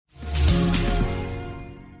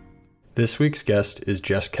This week's guest is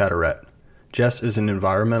Jess Carteret. Jess is an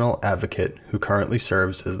environmental advocate who currently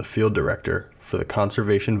serves as the field director for the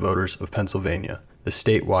Conservation Voters of Pennsylvania, the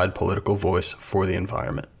statewide political voice for the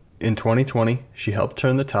environment. In 2020, she helped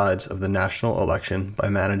turn the tides of the national election by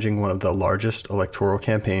managing one of the largest electoral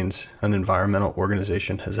campaigns an environmental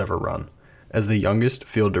organization has ever run. As the youngest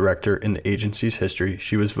field director in the agency's history,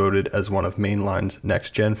 she was voted as one of Mainline's Next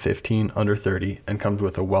Gen 15 under 30 and comes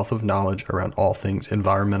with a wealth of knowledge around all things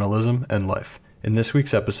environmentalism and life. In this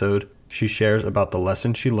week's episode, she shares about the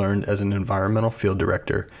lessons she learned as an environmental field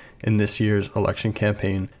director in this year's election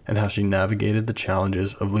campaign and how she navigated the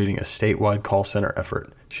challenges of leading a statewide call center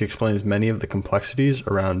effort. She explains many of the complexities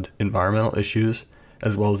around environmental issues,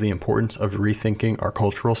 as well as the importance of rethinking our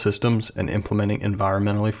cultural systems and implementing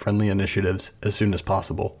environmentally friendly initiatives as soon as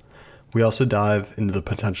possible. We also dive into the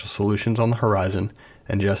potential solutions on the horizon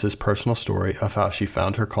and Jess's personal story of how she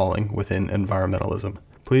found her calling within environmentalism.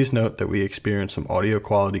 Please note that we experienced some audio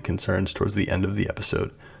quality concerns towards the end of the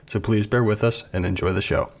episode, so please bear with us and enjoy the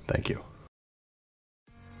show. Thank you.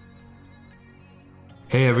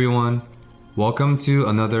 Hey everyone, welcome to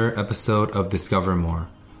another episode of Discover More,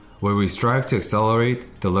 where we strive to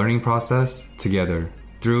accelerate the learning process together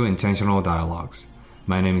through intentional dialogues.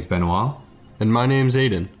 My name is Benoit. And my name's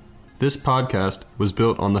Aiden. This podcast was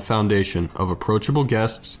built on the foundation of approachable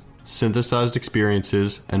guests, synthesized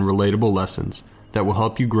experiences, and relatable lessons that will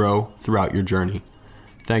help you grow throughout your journey.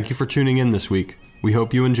 Thank you for tuning in this week. We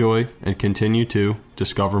hope you enjoy and continue to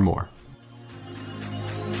discover more.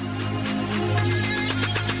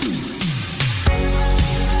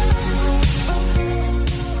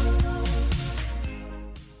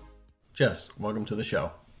 Jess, welcome to the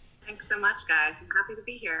show. Thanks so much, guys. I'm happy to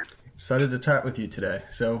be here. Excited to chat with you today.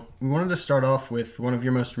 So we wanted to start off with one of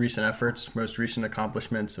your most recent efforts, most recent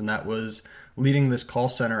accomplishments, and that was leading this call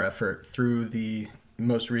center effort through the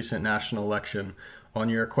most recent national election. On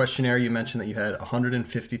your questionnaire, you mentioned that you had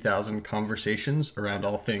 150,000 conversations around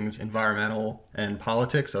all things environmental and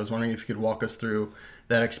politics. I was wondering if you could walk us through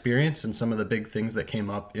that experience and some of the big things that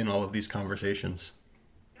came up in all of these conversations.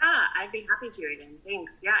 Yeah, I'd be happy to, Aiden.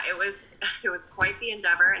 Thanks. Yeah, it was quite the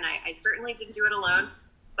endeavor, and I certainly didn't do it alone,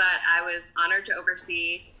 but I was honored to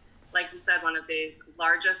oversee, like you said, one of these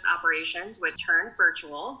largest operations which turned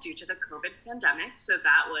virtual due to the COVID pandemic. So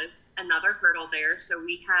that was another hurdle there. So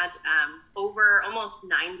we had over almost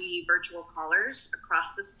 90 virtual callers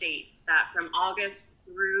across the state that from August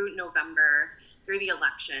through November, through the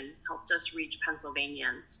election, helped us reach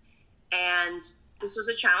Pennsylvanians. And this was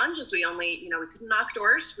a challenge as we couldn't knock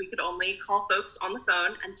doors. We could only call folks on the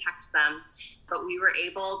phone and text them, but we were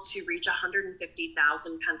able to reach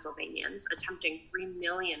 150,000 Pennsylvanians, attempting 3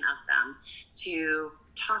 million of them, to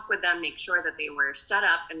talk with them, make sure that they were set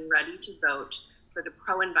up and ready to vote for the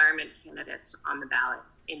pro-environment candidates on the ballot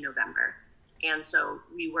in November. And so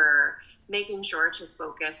we were making sure to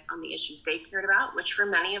focus on the issues they cared about, which for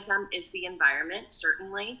many of them is the environment,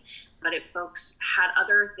 certainly. But if folks had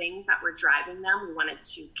other things that were driving them, we wanted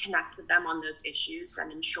to connect with them on those issues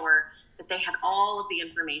and ensure that they had all of the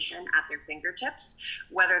information at their fingertips,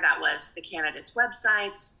 whether that was the candidates'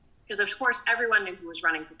 websites, because of course everyone knew who was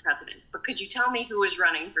running for president, but could you tell me who was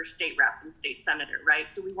running for state rep and state senator,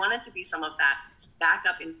 right? So we wanted to be some of that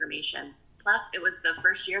backup information. Plus, it was the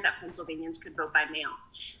first year that Pennsylvanians could vote by mail.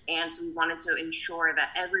 And so we wanted to ensure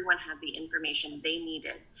that everyone had the information they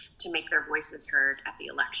needed to make their voices heard at the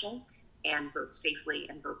election and vote safely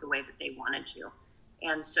and vote the way that they wanted to.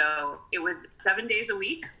 And so it was 7 days a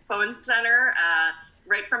week, phone center,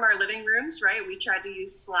 right from our living rooms, right? We tried to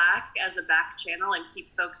use Slack as a back channel and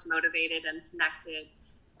keep folks motivated and connected.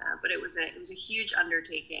 But it was a huge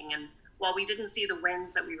undertaking. And while we didn't see the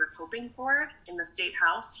wins that we were hoping for in the state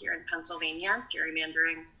house here in Pennsylvania,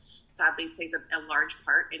 gerrymandering sadly plays a large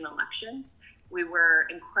part in elections, we were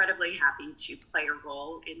incredibly happy to play a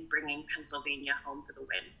role in bringing Pennsylvania home for the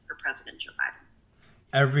win for President Joe Biden.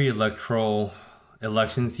 Every electoral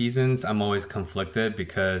election seasons, I'm always conflicted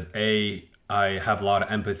because I have a lot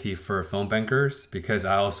of empathy for phone bankers because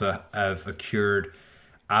I also have accrued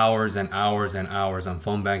hours and hours and hours on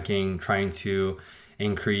phone banking, trying to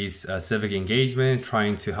increase civic engagement,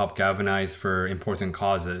 trying to help galvanize for important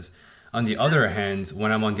causes. On the other hand,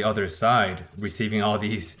 when I'm on the other side, receiving all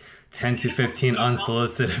these 10 to 15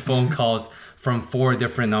 unsolicited phone calls from 4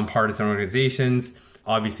 different nonpartisan organizations,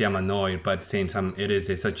 obviously I'm annoyed, but at the same time, it is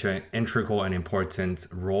such an integral and important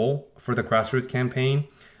role for the grassroots campaign.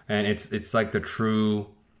 And it's like the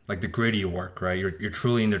gritty work, right? You're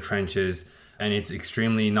truly in the trenches, and it's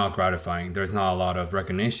extremely not gratifying. There's not a lot of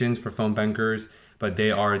recognitions for phone bankers, but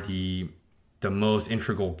they are the most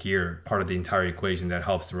integral gear, part of the entire equation that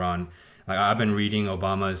helps run Like I've been reading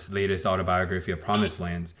Obama's latest autobiography, A Promised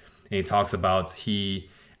Land, and he talks about he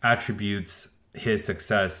attributes his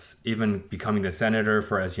success, even becoming the senator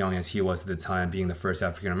for as young as he was at the time, being the first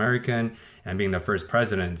African American and being the first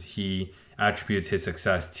president. He attributes his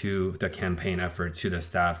success to the campaign effort, to the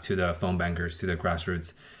staff, to the phone bankers, to the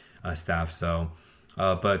grassroots staff. So,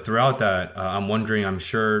 but throughout that, I'm wondering, I'm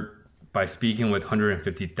sure by speaking with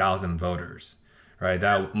 150,000 voters, right,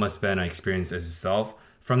 that must have been an experience as itself.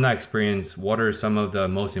 From that experience, what are some of the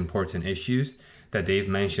most important issues that they've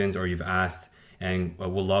mentioned or you've asked? And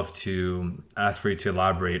we'll love to ask for you to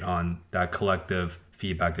elaborate on that collective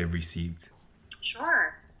feedback they've received.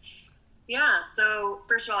 Sure. Yeah. So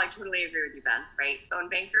first of all, I totally agree with you, Ben, right? Phone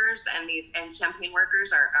bankers and campaign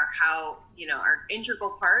workers are how, are integral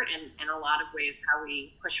part and in a lot of ways how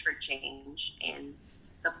we push for change in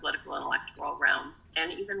the political and electoral realm,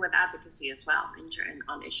 and even with advocacy as well,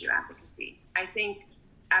 on issue advocacy. I think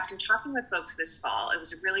after talking with folks this fall, it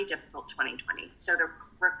was a really difficult 2020. So the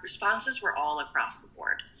responses were all across the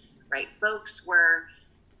board, right? Folks were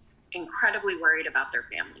incredibly worried about their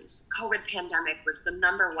families. COVID pandemic was the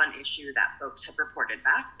number one issue that folks had reported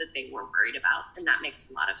back that they were worried about, and that makes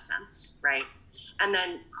a lot of sense, right? And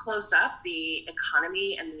then close up, the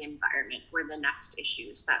economy and the environment were the next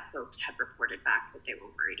issues that folks had reported back that they were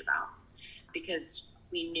worried about, because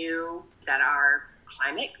we knew that our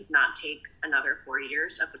climate could not take another 4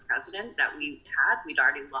 years of the president that we had. We'd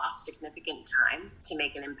already lost significant time to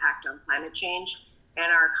make an impact on climate change. And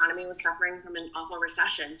our economy was suffering from an awful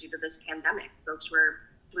recession due to this pandemic. Folks were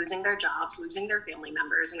losing their jobs, losing their family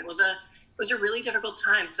members, and it was a really difficult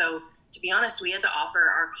time. So to be honest, we had to offer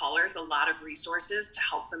our callers a lot of resources to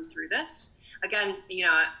help them through this. Again,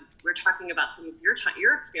 we're talking about some of your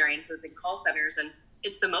experiences in call centers, and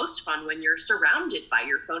it's the most fun when you're surrounded by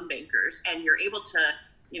your phone bankers and you're able to,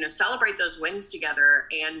 celebrate those wins together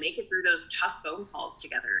and make it through those tough phone calls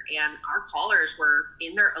together. And our callers were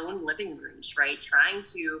in their own living rooms, right? Trying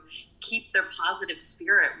to keep their positive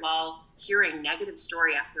spirit while hearing negative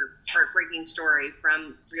story after heartbreaking story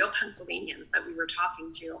from real Pennsylvanians that we were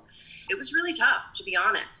talking to. It was really tough, to be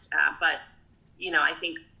honest. But I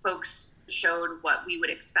think folks showed what we would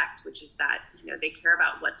expect, which is that, they care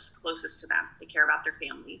about what's closest to them. They care about their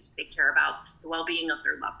families. They care about the well-being of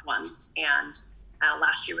their loved ones. And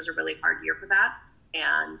last year was a really hard year for that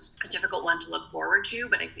and a difficult one to look forward to.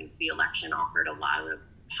 But I think the election offered a lot of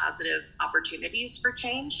positive opportunities for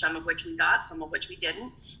change, some of which we got, some of which we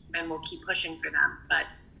didn't, and we'll keep pushing for them. But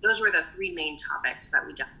those were the three main topics that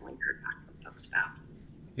we definitely heard back from folks about.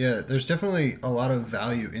 Yeah, there's definitely a lot of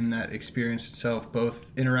value in that experience itself,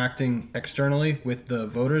 both interacting externally with the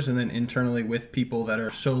voters and then internally with people that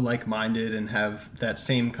are so like-minded and have that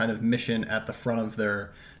same kind of mission at the front of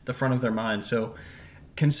their mind. So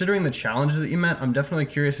considering the challenges that you met, I'm definitely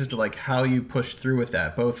curious as to how you pushed through with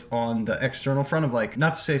that, both on the external front of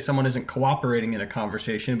not to say someone isn't cooperating in a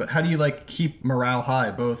conversation, but how do you keep morale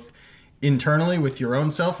high, both internally with your own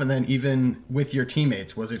self and then even with your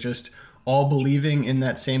teammates? Was it just all believing in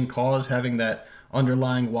that same cause, having that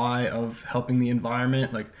underlying why of helping the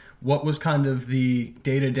environment? What was kind of the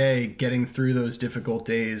day-to-day getting through those difficult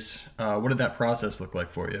days? What did that process look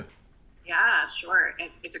like for you? Yeah, sure.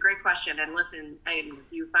 It's a great question. And listen, if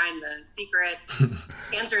you find the secret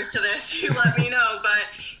answers to this, you let me know. But,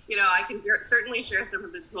 I can certainly share some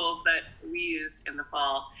of the tools that we used in the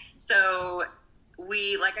fall. So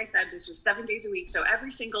we, like I said, this was 7 days a week. So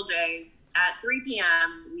every single day at 3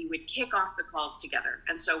 p.m., we would kick off the calls together.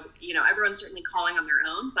 And so, everyone's certainly calling on their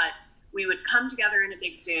own, but we would come together in a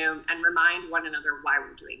big Zoom and remind one another why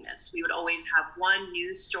we're doing this. We would always have one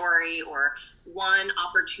news story or one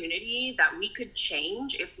opportunity that we could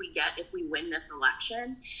change if we win this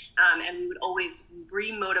election. And we would always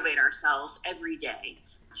re-motivate ourselves every day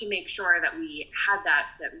to make sure that we had that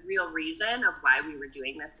real reason of why we were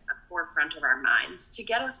doing this at the forefront of our minds to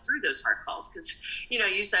get us through those hard calls. Because,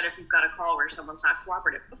 you said if you've got a call where someone's not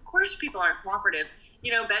cooperative, of course people aren't cooperative.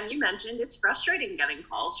 Ben, you mentioned it's frustrating getting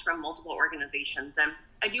calls from multiple organizations. And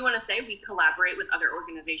I do want to say we collaborate with other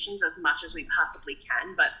organizations as much as we possibly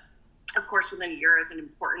can. But of course, within a year as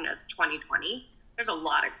important as 2020, there's a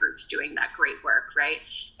lot of groups doing that great work, right?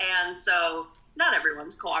 And so not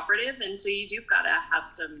everyone's cooperative, and so you do got to have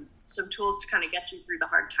some tools to kind of get you through the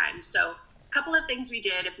hard times. So a couple of things we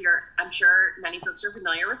did, I'm sure many folks are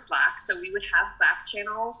familiar with Slack, so we would have back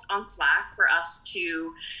channels on Slack for us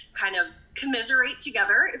to kind of commiserate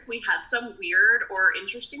together if we had some weird or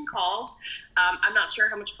interesting calls. I'm not sure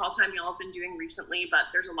how much call time y'all have been doing recently, but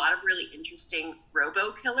there's a lot of really interesting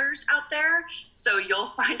robo killers out there. So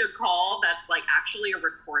you'll find a call that's actually a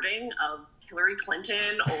recording of Hillary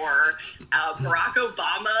Clinton or Barack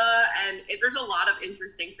Obama. And there's a lot of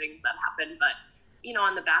interesting things that happen. But, you know,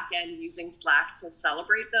 on the back end, using Slack to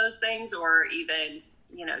celebrate those things, or even,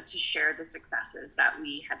 you know, to share the successes that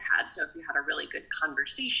we had had. So if you had a really good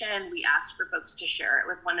conversation, we asked for folks to share it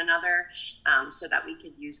with one another, so that we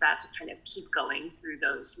could use that to kind of keep going through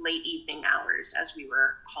those late evening hours as we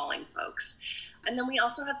were calling folks. And then we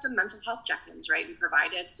also had some mental health check-ins, right? We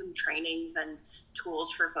provided some trainings and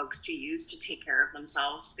tools for folks to use to take care of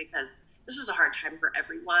themselves, because this is a hard time for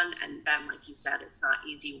everyone. And Ben, like you said, it's not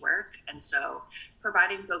easy work. And so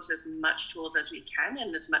providing folks as much tools as we can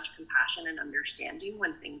and as much compassion and understanding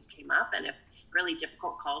when things came up. And if really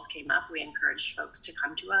difficult calls came up, we encouraged folks to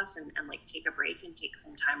come to us and like take a break and take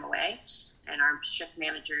some time away. And our shift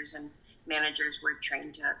managers and managers were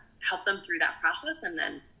trained to help them through that process and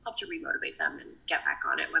then help to remotivate them and get back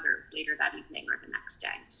on it, whether later that evening or the next day.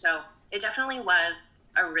 So it definitely was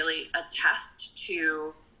a test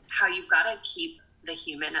to how you've got to keep the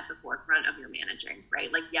human at the forefront of your managing,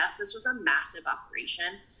 right? Like, yes, this was a massive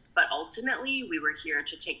operation, but ultimately we were here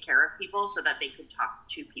to take care of people so that they could talk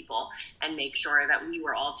to people and make sure that we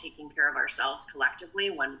were all taking care of ourselves collectively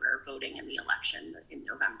when we're voting in the election in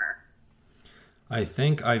November. I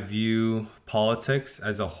think I view politics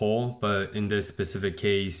as a whole, but in this specific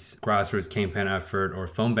case, grassroots campaign effort or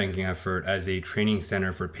phone banking effort as a training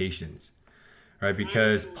center for patients, right?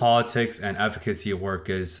 Because politics and advocacy work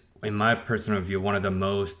is, in my personal view, one of the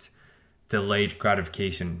most delayed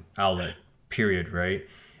gratification outlet, period, right?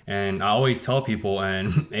 And I always tell people,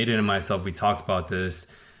 and Aiden and myself, we talked about this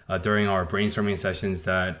during our brainstorming sessions,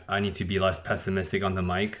 that I need to be less pessimistic on the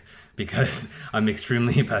mic because I'm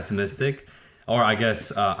extremely pessimistic. Or I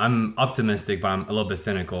guess I'm optimistic, but I'm a little bit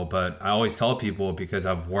cynical. But I always tell people, because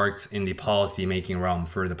I've worked in the policy making realm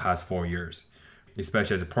for the past 4 years,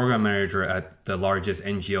 especially as a program manager at the largest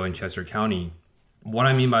NGO in Chester County. What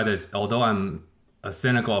I mean by this, although I'm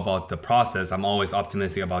cynical about the process, I'm always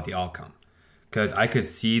optimistic about the outcome, because I could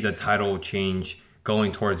see the tidal change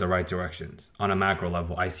going towards the right directions on a macro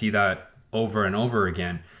level. I see that over and over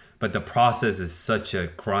again, but the process is such a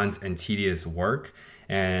grunt and tedious work.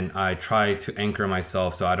 And I try to anchor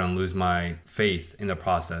myself so I don't lose my faith in the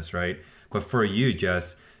process, right? But for you,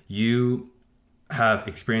 Jess, you have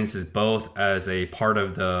experiences both as a part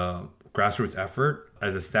of the grassroots effort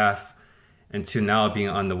as a staff, and to now being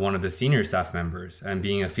on one of the senior staff members and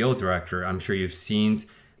being a field director. I'm sure you've seen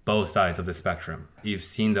both sides of the spectrum. You've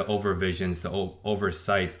seen the overvisions, the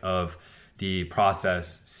oversight of the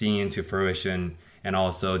process, seeing into fruition, and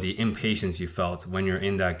also the impatience you felt when you're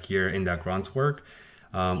in that gear, in that grunt work.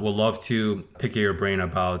 We'll love to pick your brain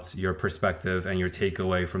about your perspective and your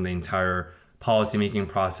takeaway from the entire policymaking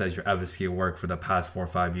process, your advocacy work for the past 4 or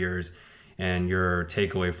 5 years, and your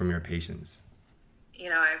takeaway from your patients. You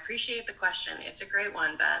know, I appreciate the question. It's a great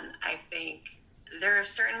one, Ben. I think there have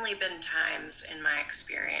certainly been times in my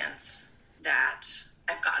experience that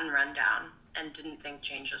I've gotten run down and didn't think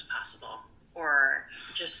change was possible, or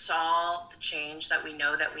just saw the change that we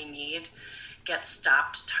know that we need get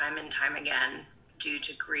stopped time and time again due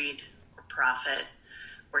to greed or profit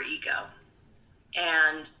or ego.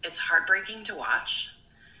 And it's heartbreaking to watch,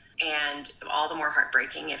 and all the more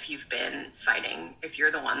heartbreaking if you've been fighting, if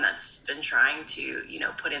you're the one that's been trying to, you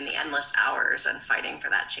know, put in the endless hours and fighting for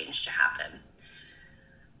that change to happen.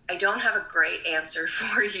 I don't have a great answer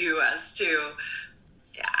for you as to,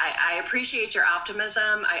 I appreciate your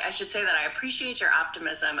optimism. I should say that I appreciate your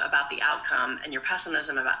optimism about the outcome and your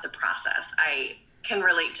pessimism about the process. I can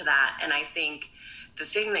relate to that. And I think the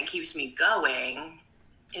thing that keeps me going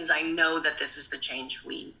is I know that this is the change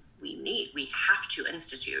we need. We have to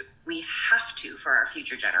institute. We have to for our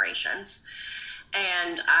future generations.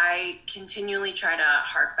 And I continually try to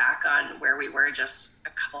hark back on where we were just a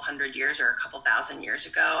couple hundred years or a couple thousand years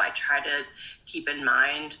ago. I try to keep in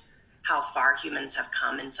mind how far humans have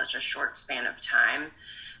come in such a short span of time,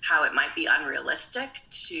 how it might be unrealistic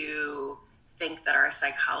to think that our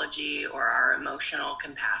psychology or our emotional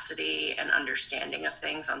capacity and understanding of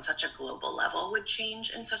things on such a global level would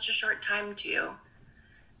change in such a short time too.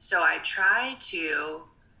 So I try to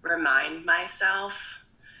remind myself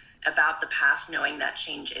about the past, knowing that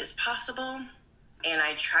change is possible. And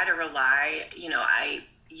I try to rely, you know, I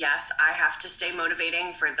have to stay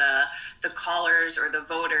motivating for the callers or the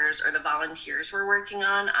voters or the volunteers we're working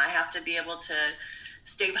on. I have to be able to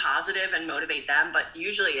stay positive and motivate them. But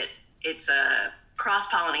usually it's a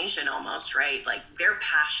cross-pollination almost, right? Like their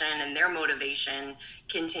passion and their motivation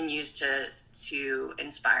continues to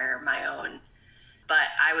inspire my own. But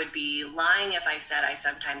I would be lying if I said I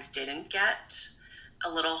sometimes didn't get a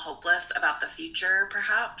little hopeless about the future,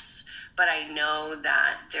 perhaps. But I know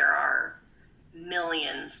that there are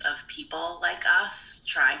millions of people like us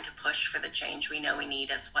trying to push for the change we know we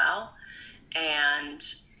need as well. And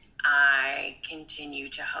I continue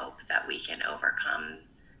to hope that we can overcome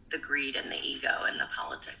the greed and the ego and the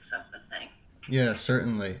politics of the thing. Yeah,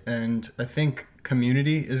 certainly. And I think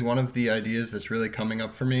community is one of the ideas that's really coming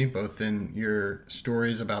up for me, both in your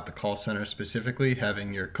stories about the call center specifically,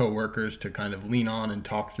 having your coworkers to kind of lean on and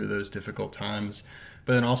talk through those difficult times,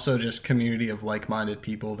 but then also just community of like-minded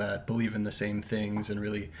people that believe in the same things and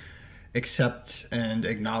really accept and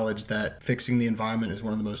acknowledge that fixing the environment is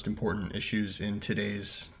one of the most important issues in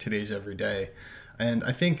today's everyday. And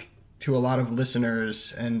I think to a lot of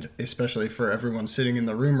listeners, and especially for everyone sitting in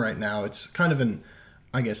the room right now, it's kind of an,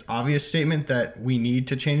 I guess, obvious statement that we need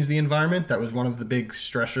to change the environment. That was one of the big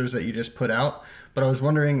stressors that you just put out. But I was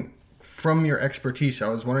wondering, from your expertise, I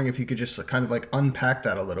was wondering if you could just kind of like unpack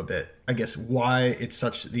that a little bit. I guess why it's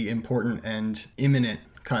such the important and imminent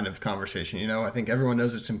kind of conversation. You know, I think everyone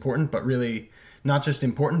knows it's important, but really not just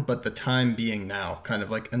important, but the time being now, kind of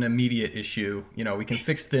like an immediate issue. You know, we can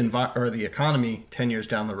fix the economy 10 years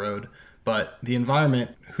down the road, but the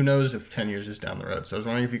environment, who knows if 10 years is down the road. So I was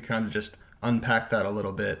wondering if you could kind of just unpack that a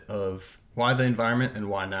little bit of why the environment and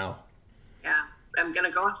why now. Yeah, I'm going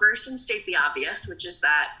to go first and state the obvious, which is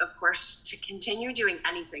that, of course, to continue doing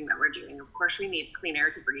anything that we're doing, of course, we need clean air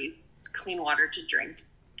to breathe, clean water to drink,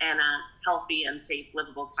 and a healthy and safe,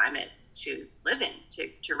 livable climate to live in,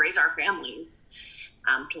 to raise our families,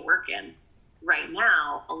 to work in. Right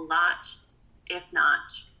now, a lot, if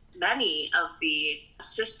not many, of the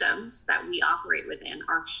systems that we operate within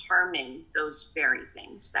are harming those very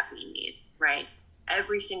things that we need, right?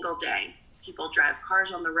 Every single day, people drive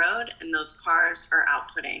cars on the road, and those cars are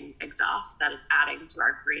outputting exhaust that is adding to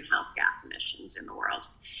our greenhouse gas emissions in the world.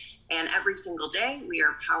 And every single day, we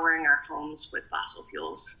are powering our homes with fossil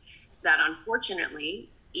fuels that, unfortunately,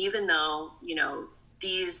 even though, you know,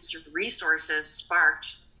 these resources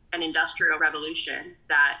sparked an industrial revolution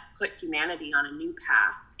that put humanity on a new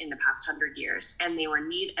path in the past 100 years, and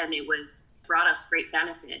it was brought us great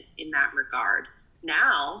benefit in that regard.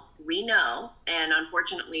 Now we know, and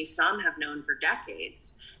unfortunately some have known for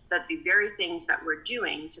decades, that the very things that we're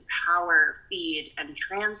doing to power, feed, and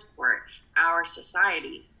transport our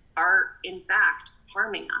society are in fact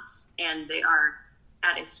harming us, and they are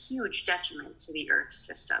at a huge detriment to the Earth's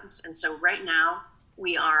systems. And so right now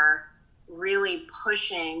we are really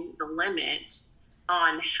pushing the limit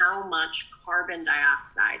on how much carbon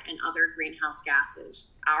dioxide and other greenhouse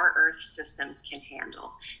gases our Earth's systems can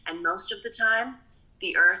handle. And most of the time,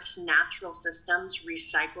 the Earth's natural systems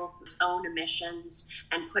recycle its own emissions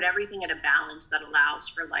and put everything at a balance that allows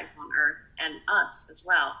for life on Earth, and us as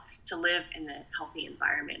well, to live in a healthy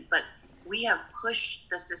environment. But we have pushed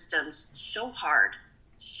the systems so hard,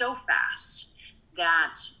 so fast,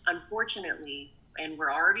 that unfortunately, and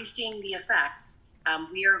we're already seeing the effects,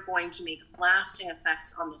 we are going to make lasting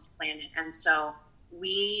effects on this planet. And so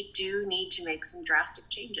we do need to make some drastic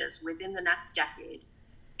changes within the next decade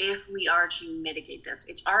if we are to mitigate this.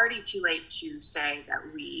 It's already too late to say that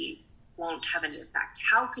we won't have any effect.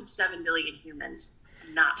 How could 7 billion humans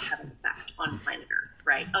not have an effect on planet Earth,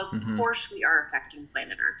 right? Of course we are affecting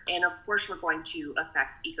planet Earth. And of course we're going to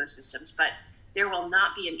affect ecosystems, but there will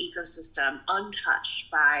not be an ecosystem untouched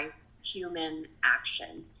by human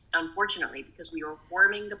action, unfortunately, because we are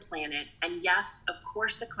warming the planet. And yes, of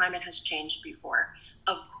course the climate has changed before.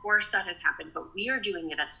 Of course that has happened, but we are doing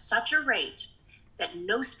it at such a rate that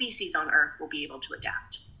no species on Earth will be able to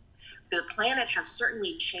adapt. The planet has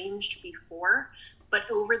certainly changed before, but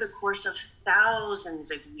over the course of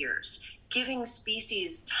thousands of years, giving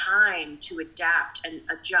species time to adapt and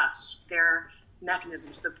adjust their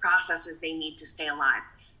mechanisms, the processes they need to stay alive.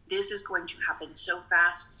 This is going to happen so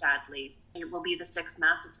fast, sadly, it will be the 6th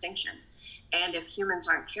mass extinction. And if humans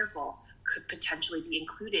aren't careful, could potentially be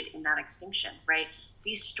included in that extinction, right?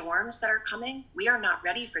 These storms that are coming, we are not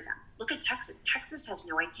ready for them. Look at Texas. Texas has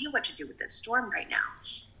no idea what to do with this storm right now.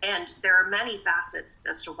 And there are many facets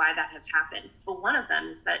as to why that has happened. But one of them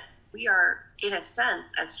is that we are, in a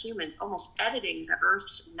sense, as humans, almost editing the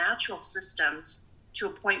Earth's natural systems to a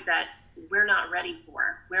point that we're not ready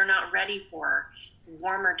for. We're not ready for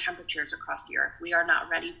warmer temperatures across the Earth. We are not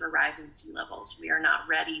ready for rising sea levels. We are not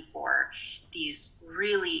ready for these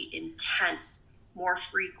really intense, more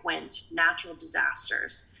frequent natural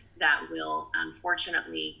disasters that will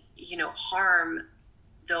unfortunately, harm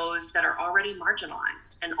those that are already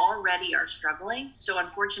marginalized and already are struggling. So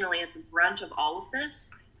unfortunately, at the brunt of all of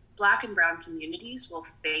this, Black and Brown communities will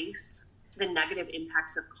face the negative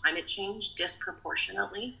impacts of climate change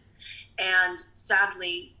disproportionately. And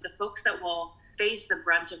sadly, the folks that will face the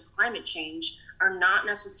brunt of climate change are not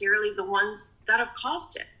necessarily the ones that have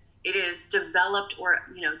caused it. It is developed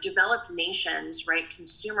nations, right?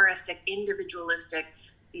 Consumeristic, individualistic,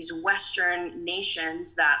 these Western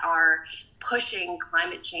nations that are pushing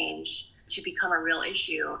climate change to become a real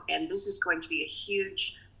issue. And this is going to be a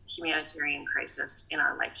huge humanitarian crisis in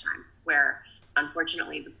our lifetime, where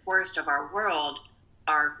unfortunately the poorest of our world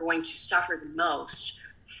are going to suffer the most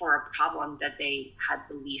for a problem that they had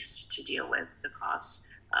the least to deal with the cause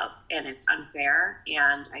of. And it's unfair.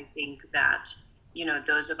 And I think that,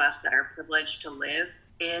 those of us that are privileged to live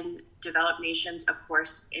in developed nations, of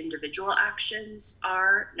course, individual actions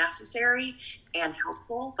are necessary and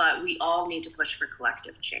helpful, but we all need to push for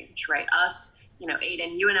collective change, right? Us,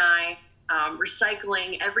 Aiden, you and I,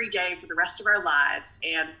 recycling every day for the rest of our lives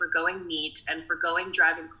and forgoing meat and forgoing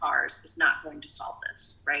driving cars is not going to solve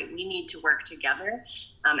this, right? We need to work together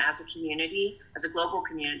as a community, as a global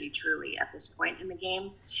community, truly at this point in the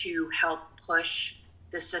game, to help push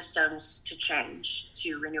the systems to change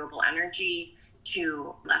to renewable energy,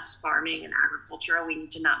 to less farming and agriculture. We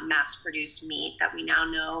need to not mass produce meat that we now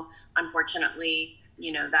know, unfortunately,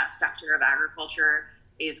 that sector of agriculture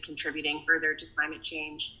is contributing further to climate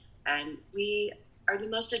change. And we are the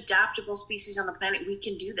most adaptable species on the planet. We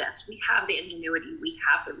can do this. We have the ingenuity. We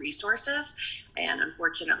have the resources. And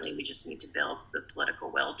unfortunately, we just need to build the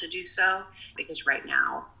political will to do so. Because right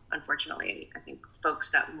now, unfortunately, I think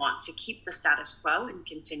folks that want to keep the status quo and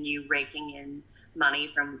continue raking in money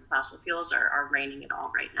from fossil fuels are reigning it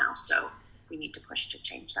all right now. So we need to push to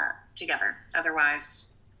change that together.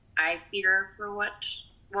 Otherwise, I fear for what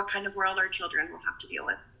kind of world our children will have to deal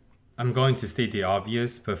with. I'm going to state the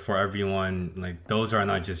obvious, but for everyone, those are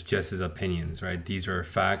not just Jess's opinions, right? These are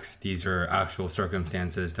facts. These are actual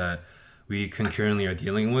circumstances that we concurrently are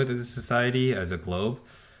dealing with as a society, as a globe.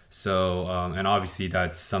 So, and obviously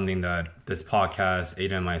that's something that this podcast,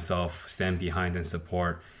 Ada and myself, stand behind and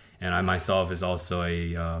support. And I myself is also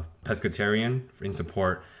a pescatarian in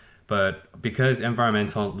support. But because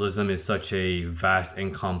environmentalism is such a vast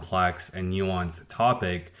and complex and nuanced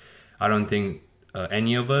topic, I don't think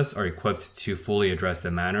any of us are equipped to fully address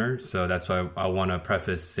the matter. So that's why I want to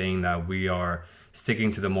preface saying that we are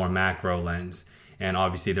sticking to the more macro lens. And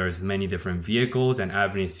obviously there's many different vehicles and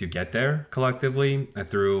avenues to get there collectively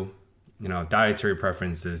through, dietary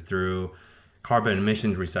preferences, through carbon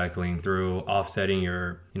emissions recycling, through offsetting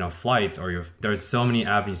your, flights there's so many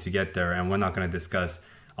avenues to get there. And we're not going to discuss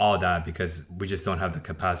all of that because we just don't have the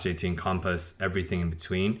capacity to encompass everything in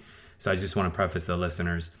between. So I just want to preface the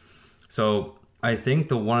listeners. So I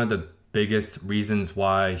think one of the biggest reasons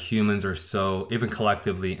why humans are so, even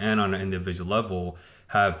collectively and on an individual level,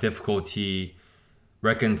 have difficulty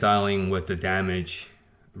reconciling with the damage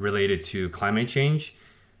related to climate change,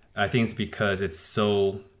 I think it's because it's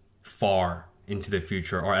so far into the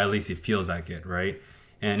future, or at least it feels like it, right?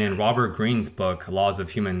 And in Robert Greene's book, Laws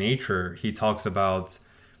of Human Nature, he talks about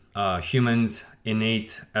humans'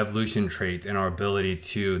 innate evolution trait and our ability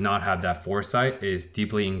to not have that foresight is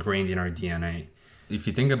deeply ingrained in our DNA. If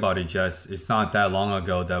you think about it, Jess, it's not that long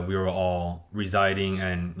ago that we were all residing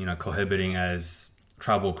and cohabiting as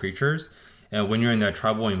tribal creatures. And when you're in that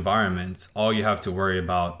tribal environment, all you have to worry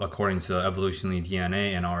about, according to the evolutionary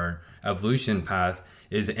DNA and our evolution path,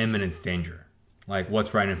 is the imminent danger. Like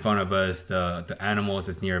what's right in front of us, the animals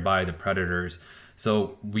that's nearby, the predators.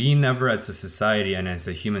 So we never as a society and as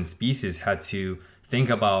a human species had to think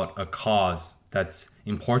about a cause that's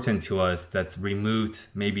important to us, that's removed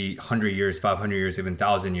maybe 100 years, 500 years, even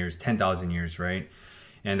 1,000 years, 10,000 years, right?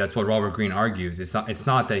 And that's what Robert Greene argues. It's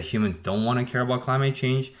not that humans don't want to care about climate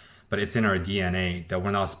change, but it's in our DNA that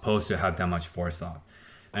we're not supposed to have that much forethought.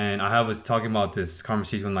 And I was talking about this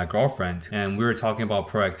conversation with my girlfriend, and we were talking about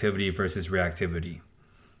proactivity versus reactivity,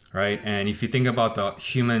 right? And if you think about the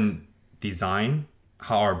human design,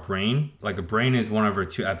 how our brain, like a brain is one of our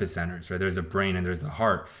two epicenters, right? There's a brain and there's the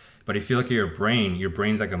heart. But if you look at your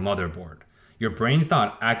brain's like a motherboard. Your brain's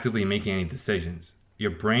not actively making any decisions.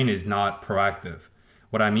 Your brain is not proactive.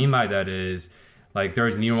 What I mean by that is, like,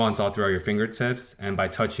 there's neurons all throughout your fingertips, and by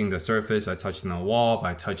touching the surface, by touching the wall,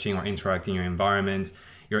 by touching or interacting your environment,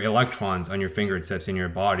 your electrons on your fingertips in your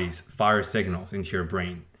bodies fire signals into your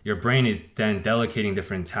brain. Your brain is then delegating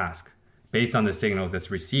different tasks based on the signals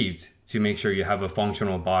that's received to make sure you have a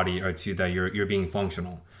functional body, or to that you're being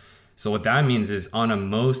functional. So what that means is, on a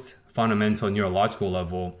most fundamental neurological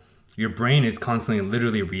level, your brain is constantly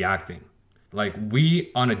literally reacting. Like,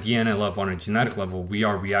 we on a DNA level, on a genetic level, we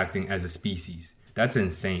are reacting as a species. That's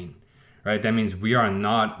insane, right? That means we are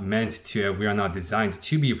not designed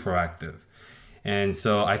to be proactive. And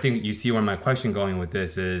so I think you see where my question going with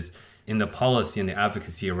this is, in the policy and the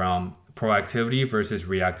advocacy around proactivity versus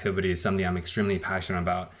reactivity is something I'm extremely passionate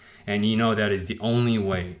about. And that is the only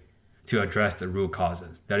way to address the root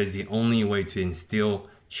causes. That is the only way to instill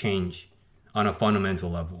change on a fundamental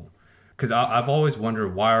level. Because I've always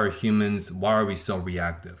wondered, why are we so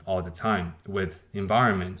reactive all the time with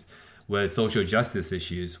environments, with social justice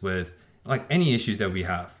issues, with like any issues that we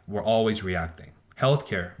have? We're always reacting.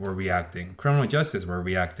 Healthcare, we're reacting. Criminal justice, we're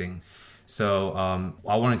reacting. So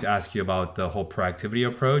I wanted to ask you about the whole proactivity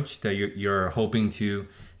approach that you're hoping to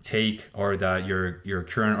take, or that your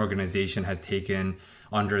current organization has taken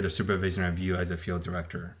under the supervision of you as a field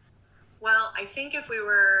director. Well, I think if we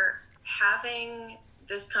were having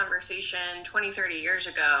this conversation 20, 30 years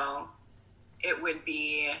ago, it would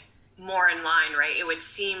be more in line, right? It would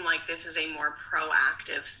seem like this is a more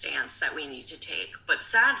proactive stance that we need to take. But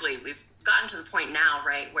sadly, we've gotten to the point now,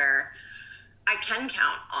 right, where I can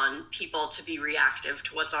count on people to be reactive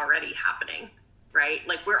to what's already happening, right?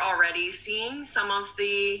 Like, we're already seeing some of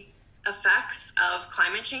the effects of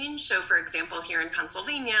climate change. So, for example, here in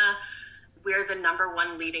Pennsylvania, we're the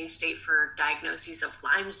 #1 leading state for diagnoses of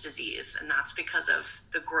Lyme's disease, and that's because of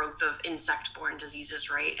the growth of insect-borne diseases,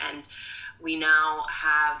 right? And we now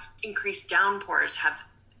have increased downpours, have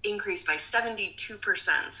increased by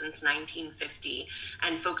 72% since 1950,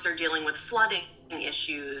 and folks are dealing with flooding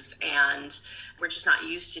issues, and we're just not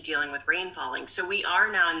used to dealing with rain falling. So we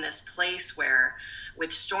are now in this place where,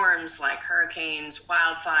 with storms like hurricanes,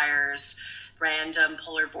 wildfires, random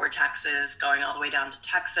polar vortexes going all the way down to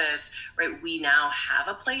Texas, right? We now have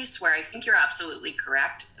a place where I think you're absolutely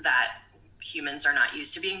correct that humans are not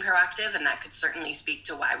used to being proactive, and that could certainly speak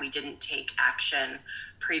to why we didn't take action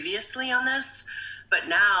previously on this. But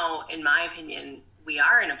now, in my opinion, we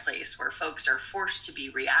are in a place where folks are forced to be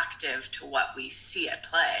reactive to what we see at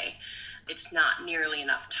play. It's not nearly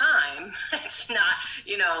enough time. It's not,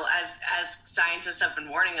 as scientists have been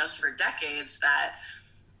warning us for decades, that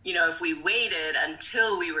if we waited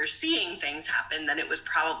until we were seeing things happen, then it was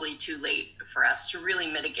probably too late for us to really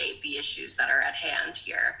mitigate the issues that are at hand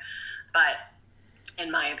here. But in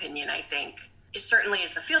my opinion, I think it certainly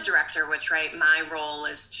as the field director, which, right, my role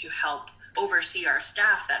is to help oversee our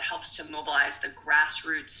staff that helps to mobilize the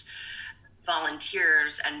grassroots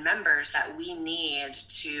volunteers and members that we need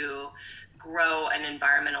to grow an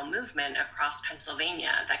environmental movement across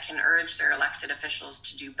Pennsylvania that can urge their elected officials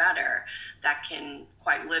to do better, that can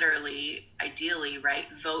quite literally, ideally,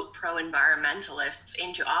 right, vote pro-environmentalists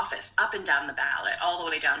into office up and down the ballot, all the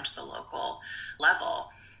way down to the local level.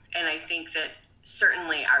 And I think that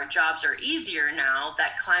certainly our jobs are easier now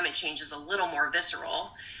that climate change is a little more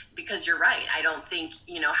visceral, because you're right. I don't think,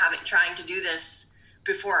 trying to do this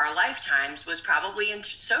before our lifetimes was probably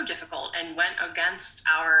so difficult and went against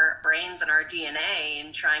our brains and our DNA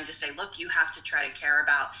in trying to say, look, you have to try to care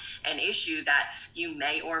about an issue that you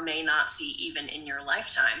may or may not see even in your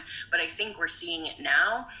lifetime. But I think we're seeing it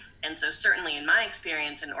now. And so certainly in my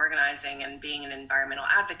experience in organizing and being in environmental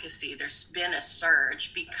advocacy, there's been a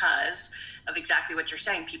surge because of exactly what you're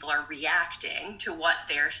saying. People are reacting to what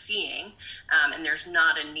they're seeing, and there's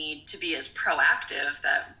not a need to be as proactive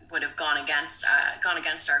that would have gone against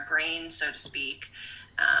our grain, so to speak,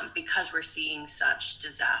 because we're seeing such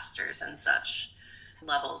disasters and such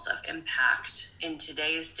levels of impact in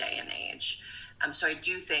today's day and age. So I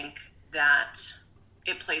do think that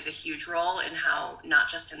it plays a huge role in how, not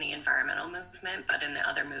just in the environmental movement, but in the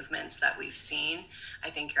other movements that we've seen. I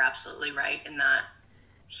think you're absolutely right in that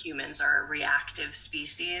humans are a reactive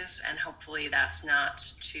species, and hopefully that's not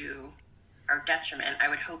to our detriment. I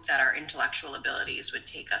would hope that our intellectual abilities would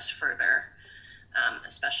take us further,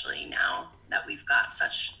 especially now that we've got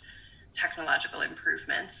such technological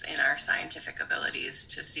improvements in our scientific abilities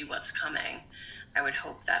to see what's coming. I would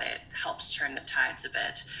hope that it helps turn the tides a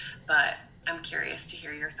bit, but I'm curious to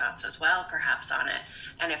hear your thoughts as well, perhaps, on it.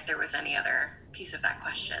 And if there was any other piece of that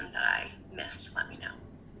question that I missed, let me know.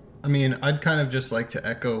 I mean, I'd kind of just like to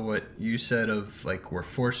echo what you said of, like, we're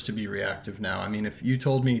forced to be reactive now. I mean, if you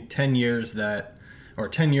told me 10 years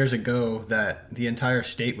ago that the entire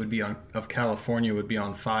state of California would be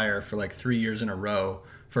on fire for like 3 years in a row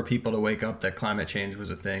for people to wake up that climate change was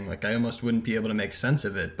a thing, like, I almost wouldn't be able to make sense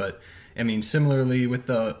of it. But I mean, similarly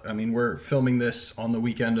we're filming this on the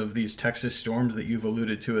weekend of these Texas storms that you've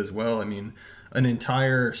alluded to as well. I mean, an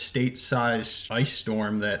entire state-sized ice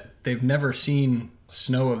storm that they've never seen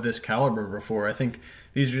snow of this caliber before. I think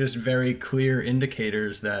these are just very clear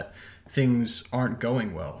indicators that things aren't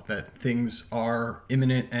going well, that things are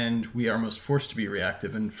imminent, and we are almost forced to be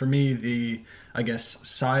reactive. And for me, the, I guess,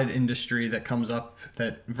 side industry that comes up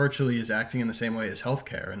that virtually is acting in the same way as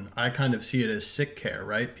healthcare. And I kind of see it as sick care,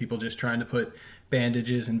 right? People just trying to put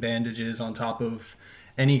bandages and bandages on top of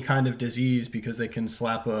any kind of disease because they can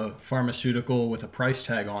slap a pharmaceutical with a price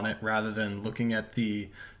tag on it rather than looking at the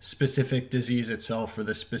specific disease itself or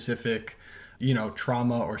the specific,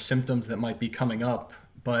 trauma or symptoms that might be coming up.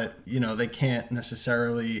 But, they can't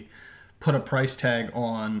necessarily put a price tag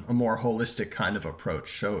on a more holistic kind of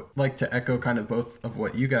approach. So I'd like to echo kind of both of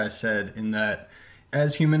what you guys said in that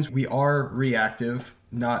as humans, we are reactive,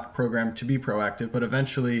 not programmed to be proactive, but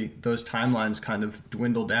eventually those timelines kind of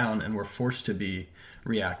dwindle down and we're forced to be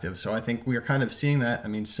reactive. So I think we are kind of seeing that. I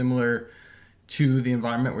mean, similar to the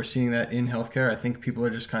environment, we're seeing that in healthcare. I think people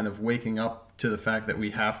are just kind of waking up to the fact that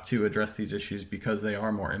we have to address these issues because they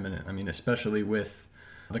are more imminent. I mean, especially with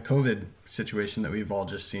the COVID situation that we've all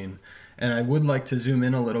just seen. And I would like to zoom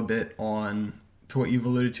in a little bit on to what you've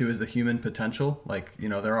alluded to as the human potential. Like,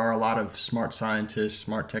 there are a lot of smart scientists,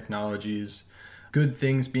 smart technologies, good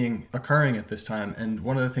things occurring at this time. And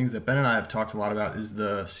one of the things that Ben and I have talked a lot about is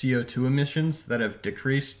the CO2 emissions that have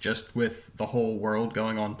decreased just with the whole world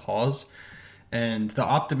going on pause. And the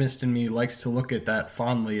optimist in me likes to look at that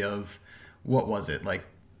fondly of, what was it, like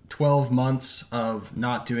 12 months of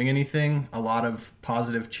not doing anything, a lot of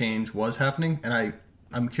positive change was happening. And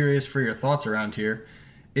I'm curious for your thoughts around here.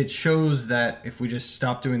 It shows that if we just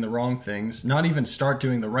stop doing the wrong things, not even start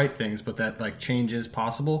doing the right things, but that like change is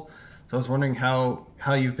possible. So I was wondering how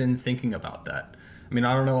you've been thinking about that. I mean,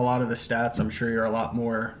 I don't know a lot of the stats. I'm sure you're a lot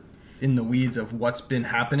more in the weeds of what's been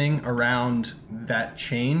happening around that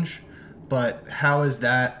change, but how has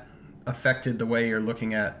that affected the way you're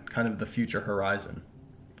looking at kind of the future horizon?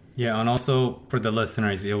 Yeah, and also for the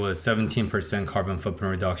listeners, it was 17% carbon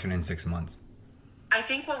footprint reduction in 6 months. I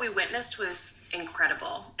think what we witnessed was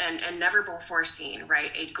incredible and never before seen,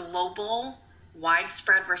 right? A global,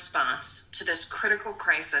 widespread response to this critical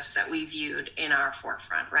crisis that we viewed in our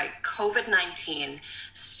forefront, right? COVID-19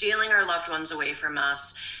 stealing our loved ones away from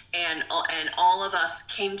us, and all of us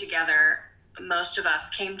came together. Most of us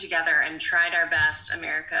came together and tried our best.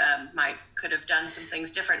 America could have done some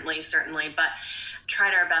things differently, certainly, but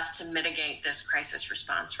tried our best to mitigate this crisis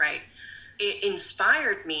response, right? It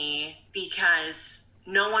inspired me because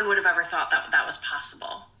no one would have ever thought that was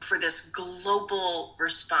possible for this global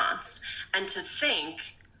response. And to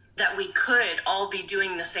think that we could all be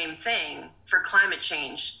doing the same thing for climate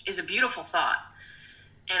change is a beautiful thought.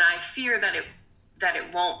 And I fear that it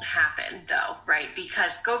won't happen though, right?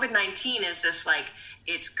 Because COVID-19 is this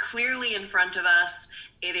it's clearly in front of us.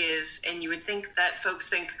 It is, and you would think that folks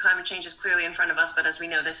think climate change is clearly in front of us, but as we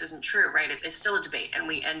know, this isn't true, right? It's still a debate.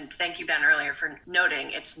 And thank you, Ben, earlier for noting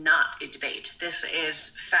it's not a debate. This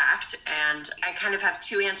is fact. And I kind of have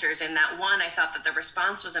two answers in that. One, I thought that the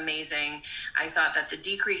response was amazing. I thought that the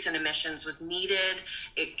decrease in emissions was needed.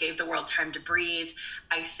 It gave the world time to breathe.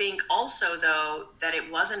 I think also, though, that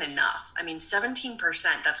it wasn't enough. I mean, 17%,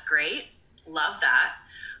 that's great. Love that.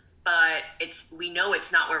 But we know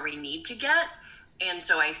it's not where we need to get. And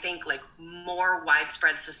so I think more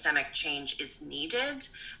widespread systemic change is needed.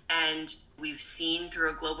 And we've seen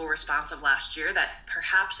through a global response of last year that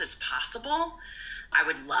perhaps it's possible. I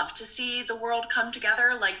would love to see the world come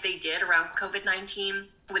together like they did around COVID-19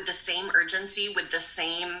 with the same urgency, with the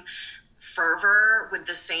same fervor, with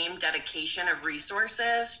the same dedication of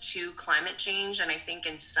resources to climate change. And I think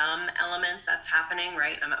in some elements that's happening,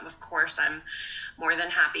 right? Of course, I'm more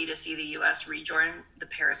than happy to see the U.S. rejoin the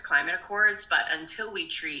Paris Climate Accords, but until we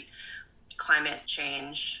treat climate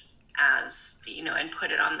change as, and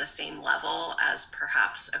put it on the same level as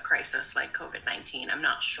perhaps a crisis like COVID-19, I'm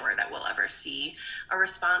not sure that we'll ever see a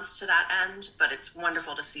response to that end, but it's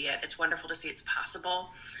wonderful to see it. It's wonderful to see it's possible.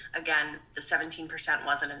 Again, the 17%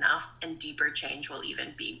 wasn't enough, and deeper change will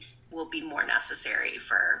be more necessary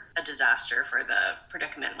for a disaster, for the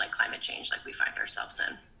predicament like climate change like we find ourselves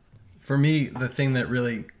in. For me, the thing that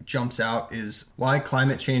really jumps out is why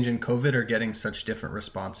climate change and COVID are getting such different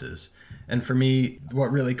responses. And for me,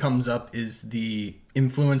 what really comes up is the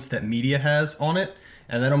influence that media has on it.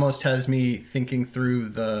 And that almost has me thinking through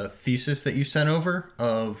the thesis that you sent over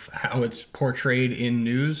of how it's portrayed in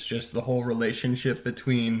news, just the whole relationship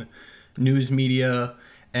between news media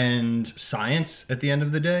and science at the end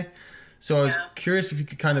of the day. So I was curious if you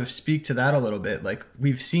could kind of speak to that a little bit. Like,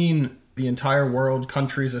 we've seen the entire world,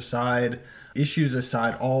 countries aside, issues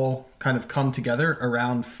aside, all kind of come together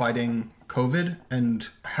around fighting COVID and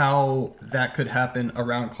how that could happen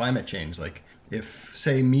around climate change. Like, if,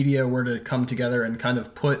 say, media were to come together and kind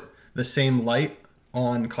of put the same light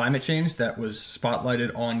on climate change that was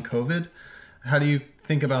spotlighted on COVID, how do you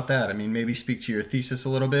think about that? I mean, maybe speak to your thesis a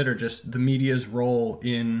little bit, or just the media's role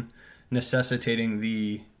in necessitating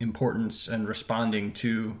the importance and responding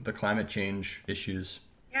to the climate change issues.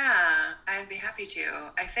 Yeah, I'd be happy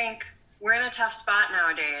to. I think We're in a tough spot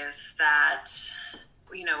nowadays that,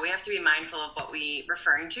 we have to be mindful of what we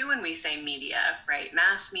referring to when we say media, right?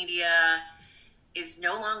 Mass media is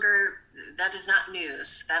no longer, that is not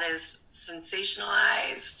news. That is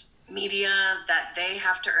sensationalized media that they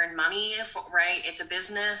have to earn money for, right? It's a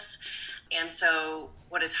business. And so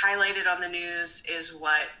what is highlighted on the news is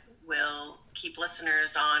what will keep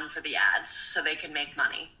listeners on for the ads so they can make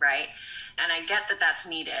money, right? And I get that that's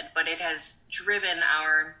needed, but it has driven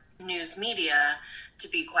our news media to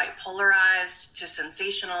be quite polarized, to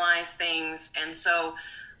sensationalize things. And so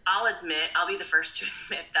I'll be the first to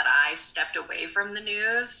admit that I stepped away from the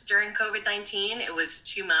news during COVID-19. It was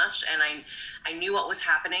too much, and I knew what was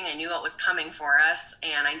happening. I knew what was coming for us,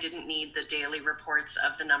 and I didn't need the daily reports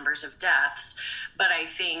of the numbers of deaths. But I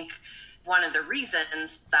think one of the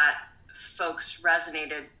reasons that folks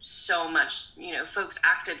resonated so much, folks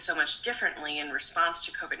acted so much differently in response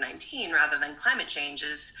to COVID-19 rather than climate change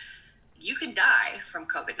is you can die from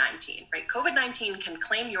COVID-19, right? COVID-19 can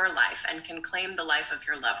claim your life and can claim the life of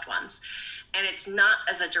your loved ones. And it's not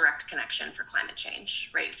as a direct connection for climate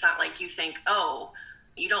change, right? It's not like you think,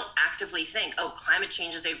 you don't actively think, climate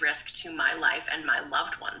change is a risk to my life and my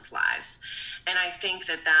loved ones' lives. And I think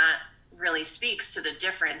that really speaks to the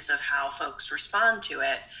difference of how folks respond to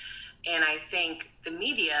it. And I think the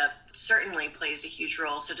media certainly plays a huge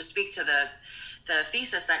role. So to speak to the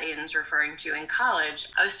thesis that Aiden's referring to in college,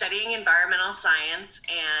 I was studying environmental science,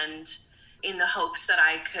 and in the hopes that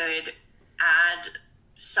I could add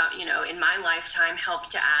some, in my lifetime, help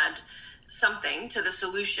to add something to the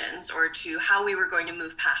solutions or to how we were going to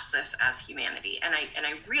move past this as humanity. And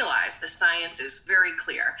I realized the science is very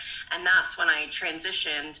clear. And that's when I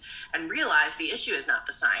transitioned and realized the issue is not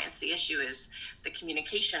the science. The issue is the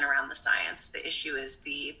communication around the science. The issue is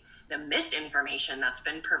the misinformation that's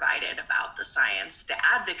been provided about the science, the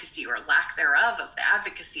advocacy or lack thereof of the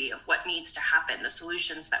advocacy of what needs to happen, the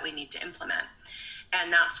solutions that we need to implement. And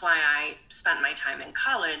that's why I spent my time in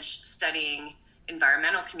college studying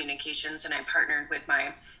environmental communications, and I partnered with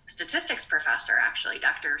my statistics professor, actually,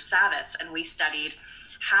 Dr. Savitz, and we studied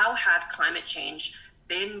how had climate change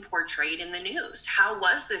been portrayed in the news? How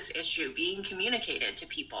was this issue being communicated to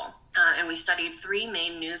people? And we studied 3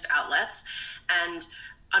 main news outlets, and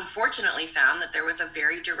unfortunately found that there was a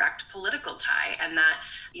very direct political tie, and that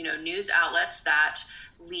news outlets that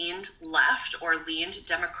leaned left or leaned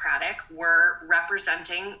Democratic were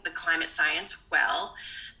representing the climate science well.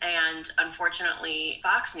 And unfortunately,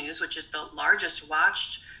 Fox News, which is the largest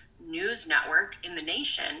watched news network in the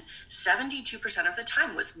nation, 72% of the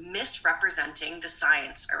time was misrepresenting the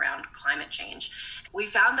science around climate change. We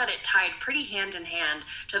found that it tied pretty hand in hand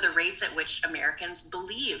to the rates at which Americans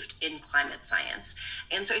believed in climate science.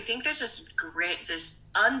 And so I think there's this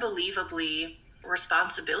unbelievably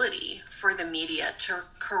responsibility for the media to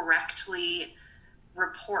correctly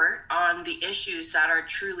report on the issues that are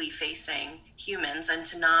truly facing humans and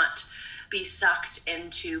to not be sucked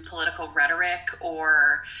into political rhetoric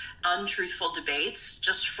or untruthful debates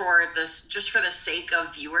just for the sake of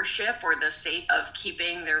viewership or the sake of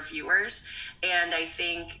keeping their viewers. And I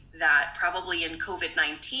think that probably in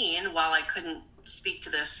COVID-19, while I couldn't speak to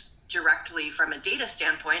this directly from a data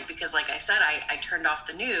standpoint, because like I said, I turned off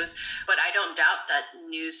the news, but I don't doubt that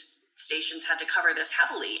news stations had to cover this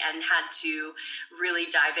heavily and had to really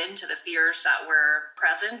dive into the fears that were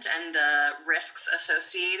present and the risks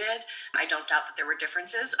associated. I don't doubt that there were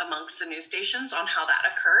differences amongst the news stations on how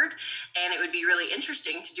that occurred. And it would be really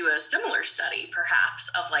interesting to do a similar study, perhaps,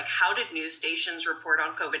 of like, how did news stations report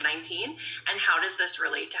on COVID-19 and how does this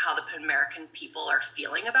relate to how the American people are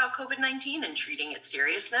feeling about COVID-19 and treating its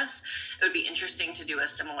seriousness? It would be interesting to do a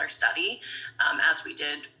similar study as we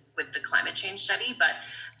did with the climate change study. But,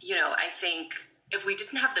 I think if we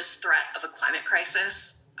didn't have this threat of a climate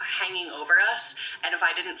crisis hanging over us, and if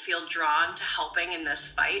I didn't feel drawn to helping in this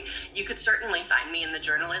fight, you could certainly find me in the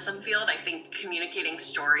journalism field. I think communicating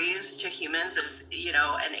stories to humans is,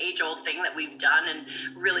 an age-old thing that we've done and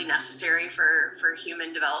really necessary for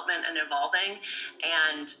human development and evolving.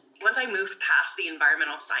 And once I moved past the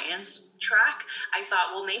environmental science track, I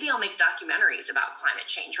thought, well, maybe I'll make documentaries about climate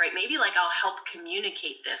change, right? Maybe I'll help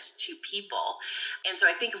communicate this to people. And so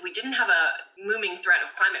I think if we didn't have a looming threat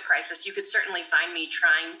of climate crisis, you could certainly find me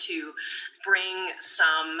trying to bring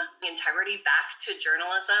some integrity back to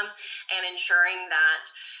journalism and ensuring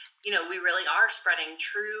that we really are spreading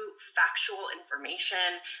true factual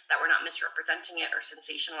information, that we're not misrepresenting it or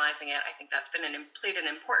sensationalizing it. I think that's played an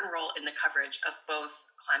important role in the coverage of both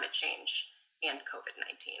climate change and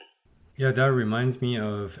COVID-19. Yeah, that reminds me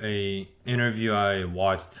of a interview I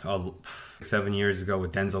watched 7 years ago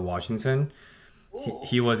with Denzel Washington.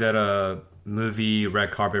 He was at a movie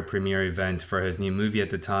red carpet premiere event for his new movie at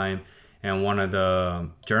the time. And one of the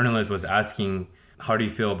journalists was asking, how do you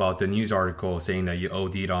feel about the news article saying that you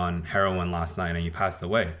OD'd on heroin last night and you passed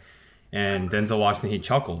away? And Denzel Washington, he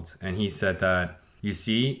chuckled and he said that, you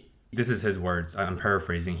see, this is his words, I'm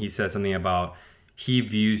paraphrasing. He said something about he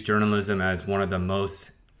views journalism as one of the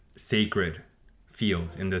most sacred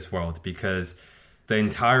fields in this world because the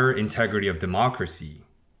entire integrity of democracy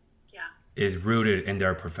is rooted in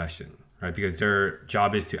their profession, right? Because their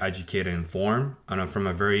job is to educate and inform from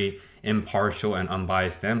a very impartial and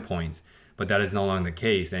unbiased standpoint. But that is no longer the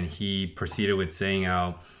case. And he proceeded with saying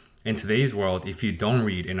how in today's world, if you don't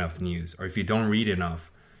read enough news or if you don't read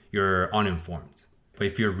enough, you're uninformed. But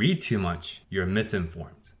if you read too much, you're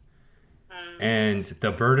misinformed. And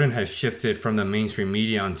the burden has shifted from the mainstream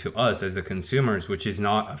media onto us as the consumers, which is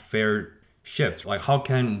not a fair shift. Like, how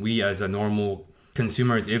can we as a normal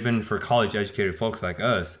consumers, even for college educated folks like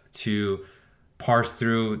us, to parse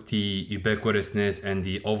through the ubiquitousness and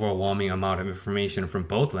the overwhelming amount of information from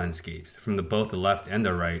both landscapes, from both the left and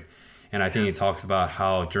the right? And I think it talks about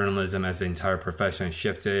how journalism as an entire profession has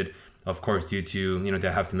shifted, of course, due to,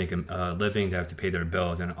 they have to make a living, they have to pay their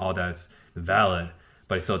bills, and all that's valid.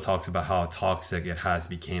 But it still talks about how toxic it has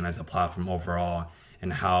become as a platform overall,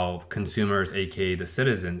 and how consumers, aka the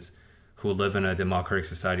citizens who live in a democratic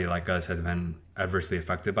society like us, has been adversely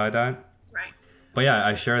affected by that. Right. But yeah,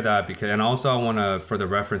 I share that because, and also I want to, for the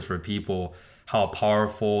reference for people, how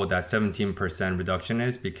powerful that 17% reduction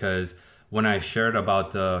is, because when I shared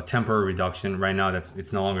about the temporary reduction, right now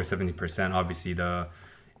it's no longer 70%. Obviously, the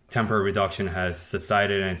temporary reduction has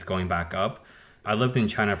subsided and it's going back up. I lived in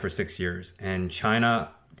China for 6 years, and China,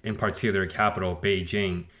 in particular, capital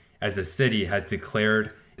Beijing, as a city, has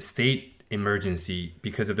declared state emergency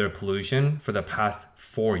because of their pollution for the past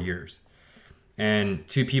 4 years. And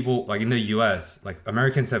to people like in the US, like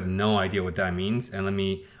Americans have no idea what that means. And let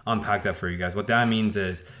me unpack that for you guys. What that means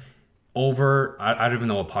is I don't even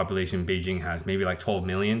know what population Beijing has, maybe like 12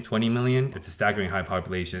 million, 20 million. It's a staggering high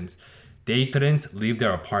populations. They couldn't leave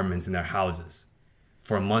their apartments and their houses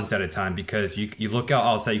for months at a time because you look out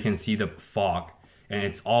outside, you can see the fog and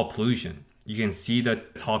it's all pollution. You can see the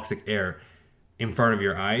toxic air in front of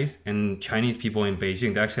your eyes. And Chinese people in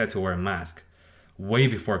Beijing, they actually had to wear a mask way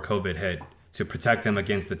before COVID hit to protect them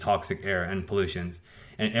against the toxic air and pollutions.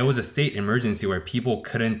 And it was a state emergency where people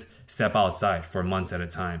couldn't step outside for months at a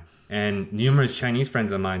time. And numerous Chinese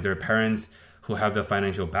friends of mine, their parents who have the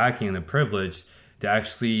financial backing and the privilege, they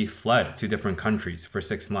actually fled to different countries for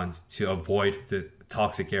 6 months to avoid the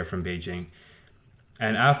toxic air from Beijing.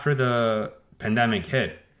 And after the pandemic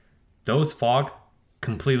hit, those fog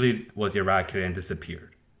completely was eradicated and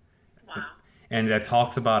disappeared. Wow. And that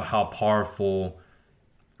talks about how powerful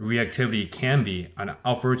reactivity can be. And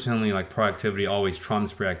unfortunately, like proactivity always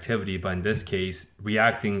trumps reactivity, but in this case,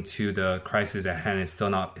 reacting to the crisis at hand is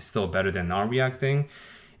still better than not reacting.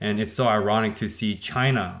 And it's so ironic to see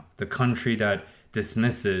China, the country that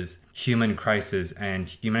dismisses human crisis and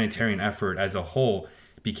humanitarian effort as a whole,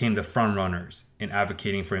 became the front runners in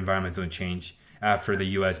advocating for environmental change after the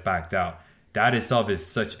US backed out. That itself is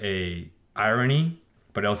such a irony,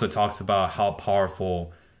 but it also talks about how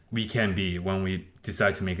powerful we can be when we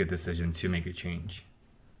decide to make a decision to make a change.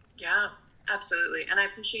 Yeah, absolutely. And I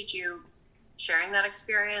appreciate you sharing that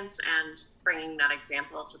experience and bringing that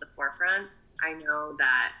example to the forefront. I know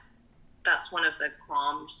that that's one of the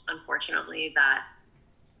qualms, unfortunately, that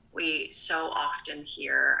we so often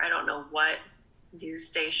hear. I don't know what news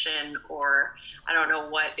station or I don't know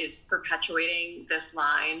what is perpetuating this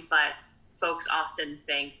line, but folks often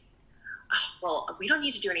think, oh, well, we don't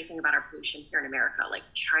need to do anything about our pollution here in America. Like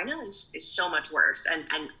China is so much worse. And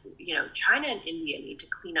China and India need to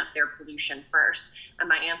clean up their pollution first. And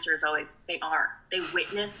my answer is always, they are. They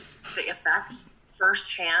witnessed the effects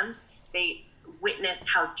firsthand. They witnessed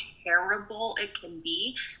how terrible it can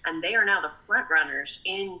be. And they are now the front runners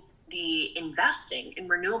in the investing in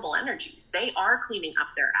renewable energies. They are cleaning up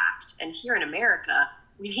their act. And here in America,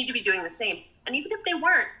 we need to be doing the same. And even if they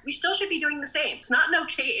weren't, we still should be doing the same. It's not an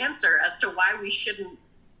okay answer as to why we shouldn't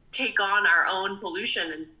take on our own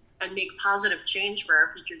pollution and make positive change for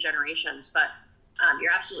our future generations. But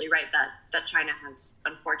you're absolutely right that China has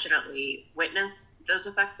unfortunately witnessed those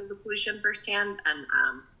effects of the pollution firsthand. And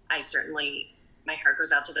my heart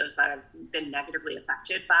goes out to those that have been negatively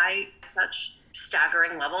affected by such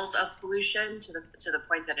staggering levels of pollution to the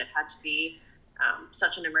point that it had to be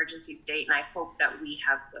such an emergency state. And I hope that we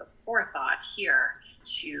have the forethought here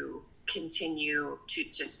to continue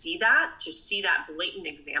to see that blatant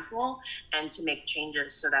example and to make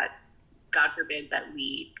changes so that God forbid that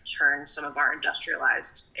we turn some of our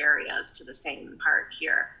industrialized areas to the same part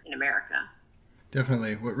here in America.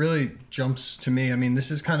 Definitely. What really jumps to me, I mean,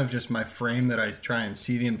 this is kind of just my frame that I try and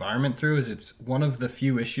see the environment through, is it's one of the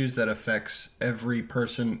few issues that affects every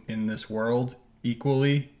person in this world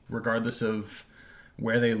equally, regardless of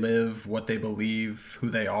where they live, what they believe, who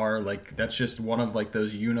they are. Like, that's just one of like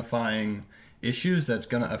those unifying issues that's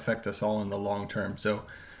going to affect us all in the long term. So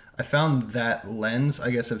I found that lens,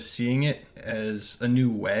 I guess, of seeing it as a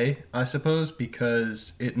new way, I suppose,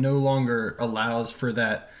 because it no longer allows for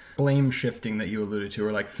that blame shifting that you alluded to,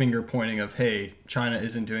 or like finger pointing of, hey, China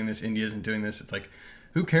isn't doing this, India isn't doing this. It's like,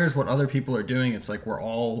 who cares what other people are doing? It's like we're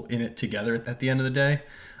all in it together at the end of the day.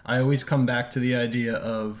 I always come back to the idea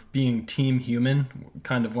of being team human,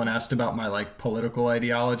 kind of when asked about my like political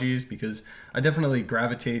ideologies, because I definitely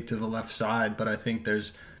gravitate to the left side, but I think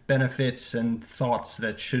there's benefits and thoughts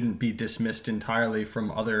that shouldn't be dismissed entirely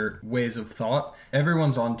from other ways of thought.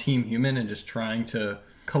 Everyone's on team human and just trying to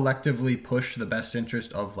collectively push the best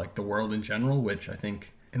interest of like the world in general, which I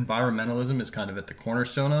think environmentalism is kind of at the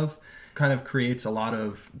cornerstone of, kind of creates a lot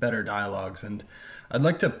of better dialogues. And I'd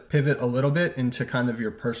like to pivot a little bit into kind of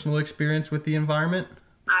your personal experience with the environment.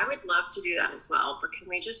 I would love to do that as well, but can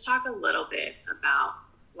we just talk a little bit about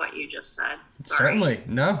what you just said? Sorry. Certainly.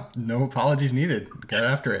 No apologies needed. Get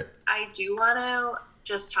after it. I do want to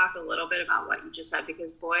just talk a little bit about what you just said,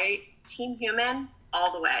 because boy, team human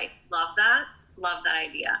all the way. Love that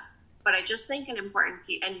idea. But I just think an important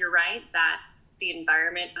key, and you're right, that the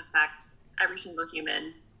environment affects every single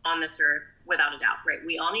human on this earth without a doubt, right?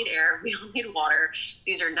 We all need air, we all need water.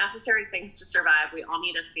 These are necessary things to survive. We all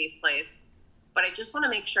need a safe place. But I just want to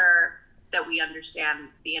make sure that we understand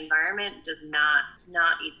the environment it's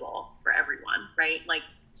not equal for everyone, right? Like,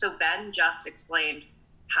 so Ben just explained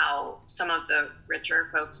how some of the richer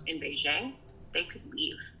folks in Beijing, they could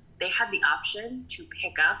leave. They had the option to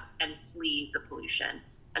pick up and flee the pollution.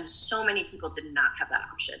 And so many people did not have that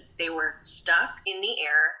option. They were stuck in the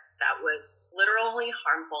air that was literally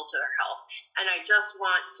harmful to their health. And I just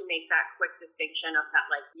want to make that quick distinction of that,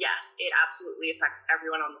 like, yes, it absolutely affects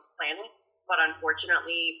everyone on this planet, but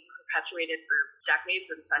unfortunately perpetuated for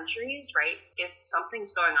decades and centuries, right? If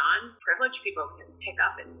something's going on, privileged people can pick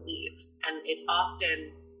up and leave. And it's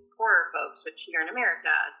often poorer folks, which here in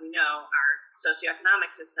America, as we know, our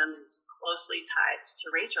socioeconomic system is closely tied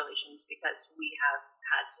to race relations because we have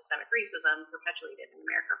had systemic racism perpetuated in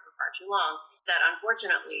America for far too long, that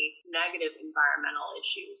unfortunately negative environmental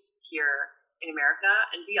issues here in America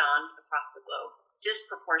and beyond across the globe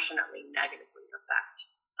disproportionately negatively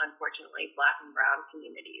affect, unfortunately, Black and brown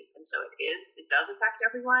communities. And so it does affect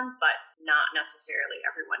everyone, but not necessarily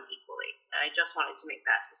everyone equally. And I just wanted to make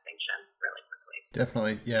that distinction really quickly.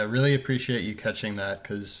 Definitely. Yeah, really appreciate you catching that,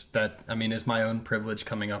 because that, I mean, is my own privilege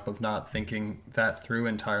coming up of not thinking that through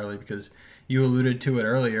entirely, because you alluded to it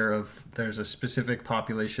earlier of there's a specific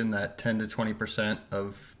population that 10 to 20%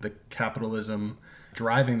 of the capitalism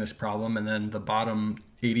driving this problem, and then the bottom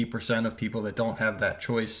 80% of people that don't have that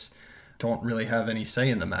choice don't really have any say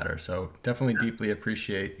in the matter. So definitely deeply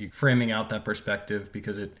appreciate you framing out that perspective,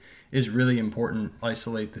 because it is really important to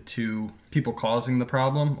isolate the two people causing the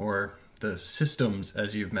problem, or the systems,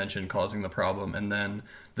 as you've mentioned, causing the problem, and then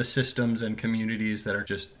the systems and communities that are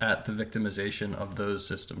just at the victimization of those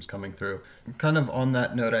systems coming through. Kind of on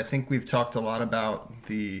that note, I think we've talked a lot about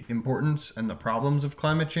the importance and the problems of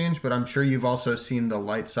climate change, but I'm sure you've also seen the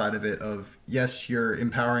light side of it of, yes, you're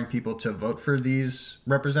empowering people to vote for these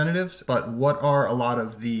representatives, but what are a lot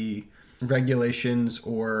of the regulations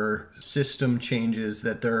or system changes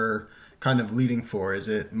that they're kind of leading for? Is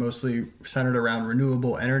it mostly centered around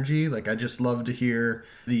renewable energy? Like, I just love to hear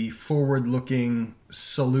the forward-looking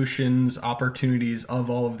solutions, opportunities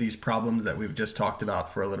of all of these problems that we've just talked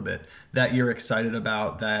about for a little bit, that you're excited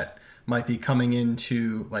about, that might be coming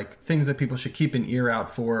into like things that people should keep an ear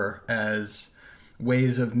out for as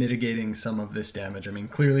ways of mitigating some of this damage. I mean,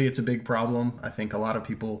 clearly it's a big problem. I think a lot of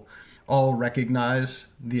people all recognize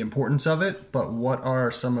the importance of it, but what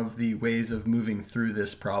are some of the ways of moving through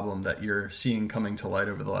this problem that you're seeing coming to light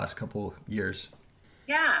over the last couple years?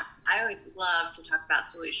 Yeah, I would love to talk about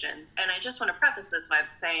solutions. And I just want to preface this by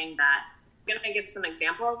saying that I'm going to give some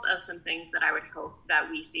examples of some things that I would hope that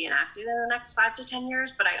we see enacted in the next 5 to 10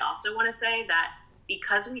 years. But I also want to say that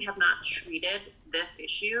because we have not treated this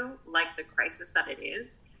issue like the crisis that it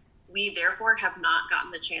is, we therefore have not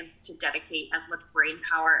gotten the chance to dedicate as much brain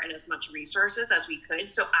power and as much resources as we could.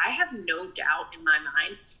 So I have no doubt in my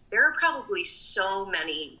mind, there are probably so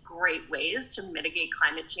many great ways to mitigate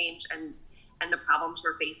climate change and the problems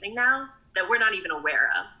we're facing now that we're not even aware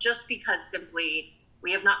of, just because simply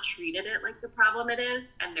We have not treated it like the problem it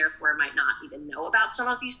is, and therefore might not even know about some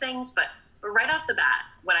of these things. But right off the bat,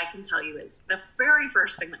 what I can tell you is the very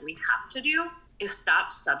first thing that we have to do is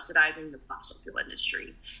stop subsidizing the fossil fuel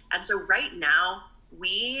industry. And so right now,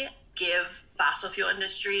 we give fossil fuel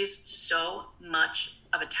industries so much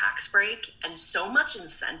of a tax break and so much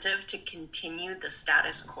incentive to continue the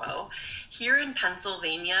status quo. Here in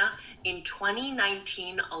Pennsylvania, in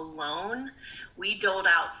 2019 alone, we doled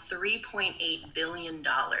out $3.8 billion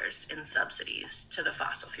in subsidies to the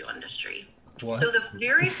fossil fuel industry. What? So the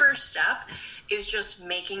very first step is just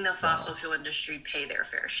making the fossil fuel industry pay their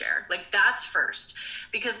fair share. Like, that's first,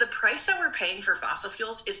 because the price that we're paying for fossil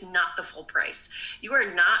fuels is not the full price. You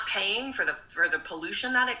are not paying for the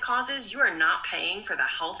pollution that it causes. You are not paying for the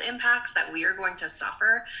health impacts that we are going to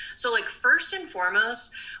suffer. So, like, first and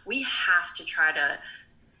foremost, we have to try to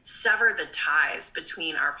sever the ties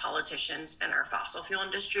between our politicians and our fossil fuel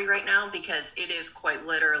industry right now, because it is quite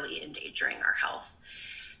literally endangering our health.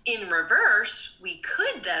 In reverse, we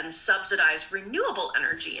could then subsidize renewable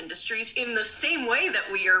energy industries in the same way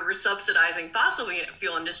that we are subsidizing fossil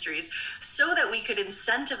fuel industries, so that we could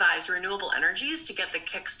incentivize renewable energies to get the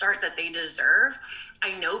kickstart that they deserve.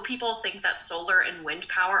 I know people think that solar and wind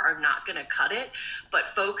power are not going to cut it, but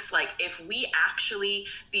folks, like, if we actually,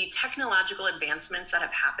 the technological advancements that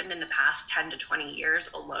have happened in the past 10 to 20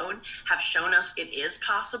 years alone have shown us it is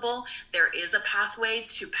possible. There is a pathway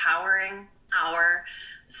to powering our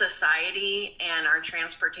society and our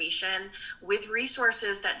transportation with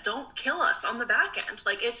resources that don't kill us on the back end.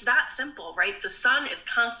 Like, it's that simple, right? The sun is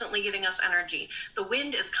constantly giving us energy. The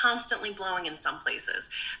wind is constantly blowing in some places.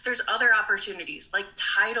 There's other opportunities like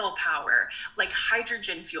tidal power, like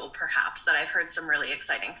hydrogen fuel, perhaps, that I've heard some really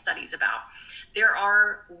exciting studies about. There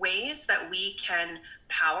are ways that we can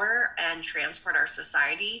power and transport our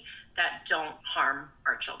society that don't harm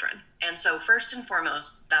our children. And so first and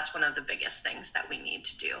foremost, that's one of the biggest things that we need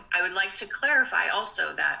to do. I would like to clarify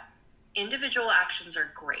also that individual actions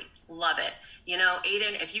are great. Love it. You know,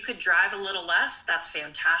 Aiden, if you could drive a little less, that's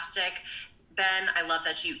fantastic. Ben, I love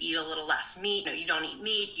that you eat a little less meat. No, you don't eat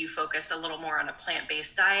meat. You focus a little more on a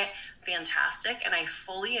plant-based diet. Fantastic. And I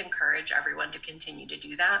fully encourage everyone to continue to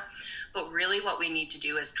do that. But really what we need to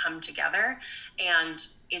do is come together and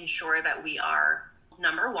ensure that we are,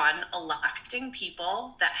 number one, electing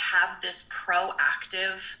people that have this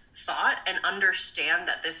proactive thought and understand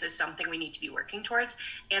that this is something we need to be working towards.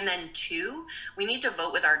 And then two, we need to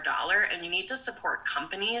vote with our dollar, and we need to support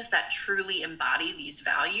companies that truly embody these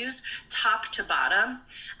values, top to bottom.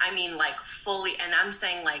 I mean, like, fully. And I'm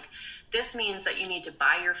saying, like, this means that you need to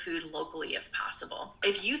buy your food locally if possible.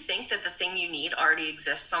 If you think that the thing you need already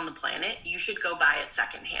exists on the planet, you should go buy it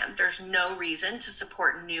secondhand. There's no reason to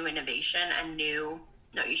support new innovation and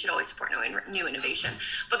no, you should always support new innovation,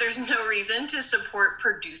 but there's no reason to support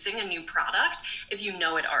producing a new product if you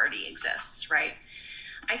know it already exists, right?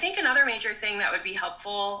 I think another major thing that would be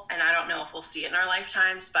helpful, and I don't know if we'll see it in our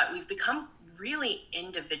lifetimes, but we've become really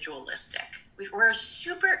individualistic. We're a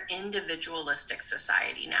super individualistic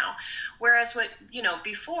society now. Whereas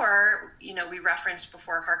before, we referenced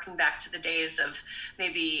before, harking back to the days of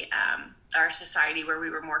maybe our society where we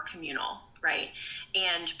were more communal, right?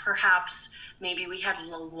 And perhaps maybe we had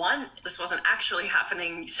this wasn't actually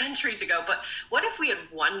happening centuries ago, but what if we had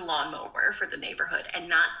one lawnmower for the neighborhood and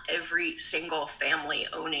not every single family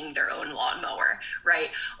owning their own lawnmower, right?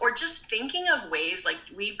 Or just thinking of ways, like,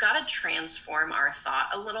 we've got to transform our thought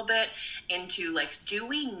a little bit into, like, do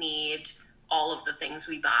we need all of the things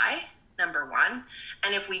we buy? Number one.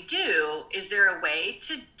 And if we do, is there a way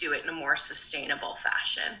to do it in a more sustainable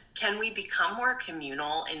fashion? Can we become more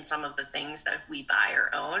communal in some of the things that we buy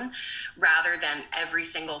or own, rather than every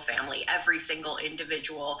single family, every single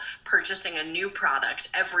individual purchasing a new product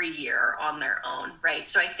every year on their own, right?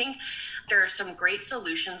 So I think there are some great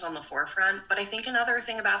solutions on the forefront, but I think another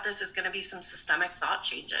thing about this is going to be some systemic thought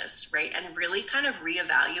changes, right? And really kind of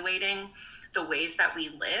reevaluating the ways that we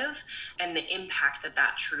live and the impact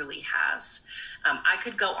that truly has. I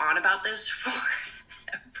could go on about this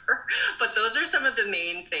forever, but those are some of the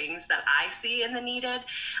main things that I see in the needed.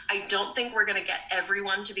 I don't think we're going to get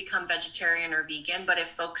everyone to become vegetarian or vegan, but if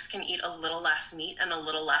folks can eat a little less meat and a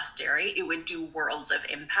little less dairy, it would do worlds of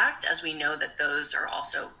impact, as we know that those are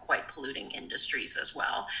also quite polluting industries as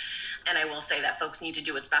well. And I will say that folks need to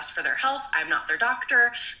do what's best for their health. I'm not their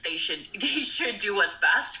doctor. They should do what's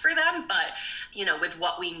best for them. But, with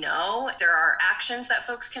what we know, there are actions that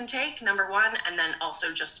folks can take, number one, and then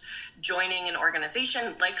also just joining an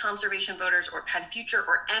organization like Conservation Voters or Penn Future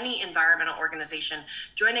or any environmental organization,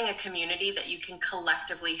 joining a community that you can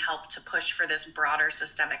collectively help to push for this broader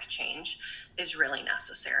systemic change is really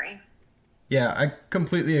necessary. Yeah, I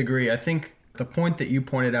completely agree. I think the point that you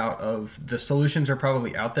pointed out of the solutions are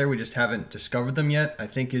probably out there, we just haven't discovered them yet, I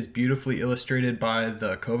think is beautifully illustrated by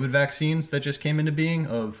the COVID vaccines that just came into being.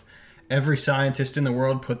 Of every scientist in the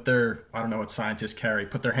world put their, I don't know what scientists carry,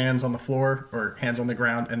 put their hands on the floor or hands on the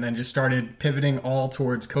ground and then just started pivoting all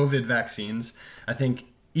towards COVID vaccines. I think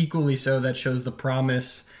equally so that shows the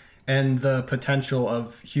promise and the potential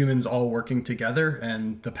of humans all working together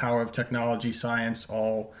and the power of technology, science,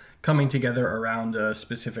 all coming together around a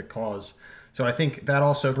specific cause. So I think that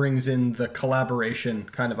also brings in the collaboration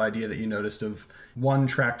kind of idea that you noticed of one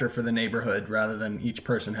tractor for the neighborhood rather than each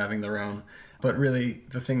person having their own. But really,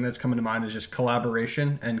 the thing that's coming to mind is just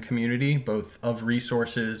collaboration and community, both of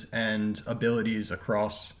resources and abilities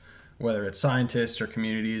across, whether it's scientists or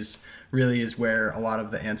communities, really is where a lot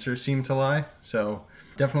of the answers seem to lie. So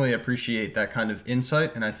definitely appreciate that kind of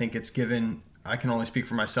insight. And I think it's given, I can only speak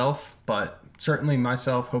for myself, but certainly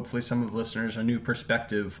myself, hopefully some of the listeners, a new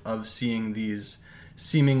perspective of seeing these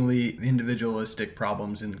seemingly individualistic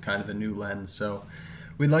problems in kind of a new lens. So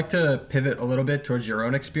we'd like to pivot a little bit towards your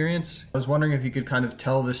own experience. I was wondering if you could kind of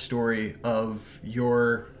tell the story of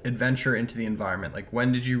your adventure into the environment. Like,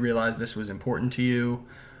 when did you realize this was important to you?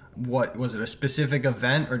 What was it, a specific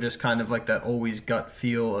event, or just kind of like that always gut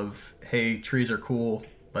feel of, hey, trees are cool,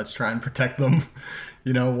 let's try and protect them?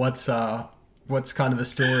 You know, what's kind of the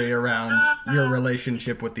story around your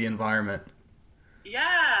relationship with the environment?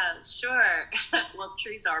 Yeah, sure. Well,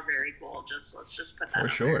 trees are very cool. Let's just put that For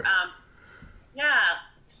out sure. there. Yeah.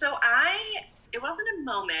 So it wasn't a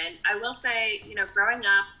moment. I will say, growing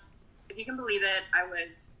up, if you can believe it, I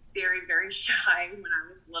was very, very shy when I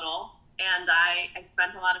was little. And I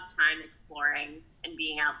spent a lot of time exploring and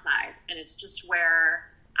being outside. And it's just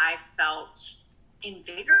where I felt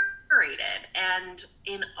invigorated and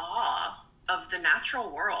in awe of the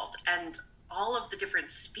natural world and all of the different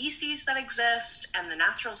species that exist and the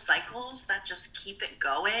natural cycles that just keep it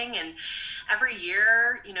going. And every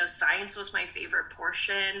year, science was my favorite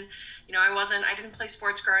portion. I didn't play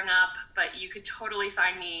sports growing up, but you could totally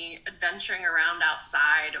find me adventuring around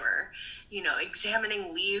outside or,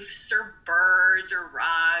 examining leaves or birds or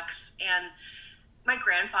rocks. And my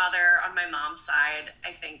grandfather on my mom's side,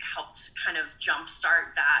 I think, helped kind of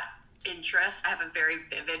jumpstart that interest. I have a very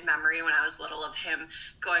vivid memory when I was little of him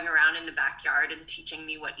going around in the backyard and teaching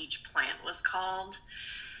me what each plant was called.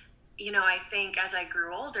 I think as I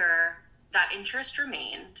grew older, that interest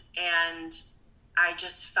remained, and I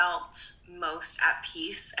just felt most at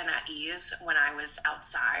peace and at ease when I was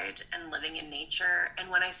outside and living in nature. And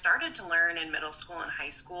when I started to learn in middle school and high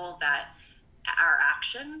school that our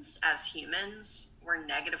actions as humans were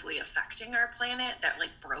negatively affecting our planet, that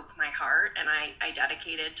broke my heart, and I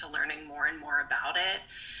dedicated to learning more and more about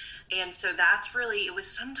it. And so it was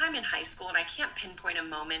sometime in high school, and I can't pinpoint a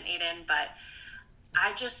moment, Aiden, but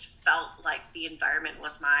I just felt like the environment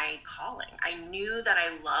was my calling. I knew that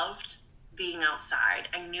I loved being outside.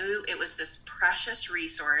 I knew it was this precious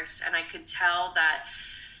resource, and I could tell that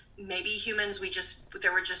maybe humans,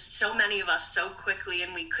 there were just so many of us so quickly,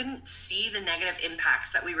 and we couldn't see the negative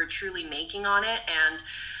impacts that we were truly making on it. And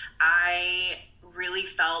I really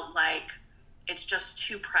felt like it's just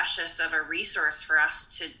too precious of a resource for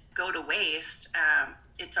us to go to waste.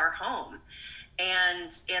 It's our home.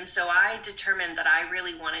 And so I determined that I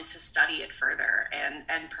really wanted to study it further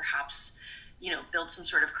and perhaps, build some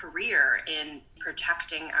sort of career in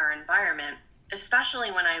protecting our environment,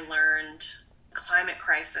 especially when I learned climate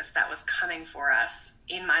crisis that was coming for us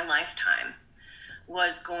in my lifetime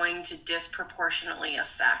was going to disproportionately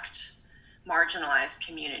affect marginalized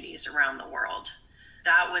communities around the world.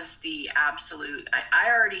 That was the absolute, I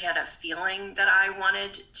already had a feeling that I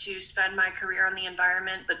wanted to spend my career on the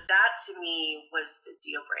environment, but that to me was the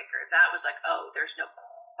deal breaker. That was like, oh, there's no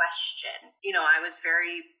question. I was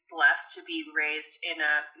very blessed to be raised in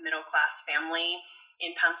a middle-class family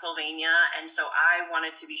in Pennsylvania. And so I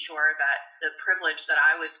wanted to be sure that the privilege that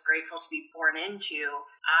I was grateful to be born into,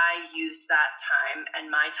 I used that time and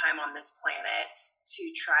my time on this planet to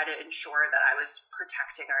try to ensure that I was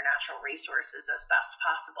protecting our natural resources as best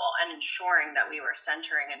possible and ensuring that we were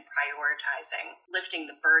centering and prioritizing lifting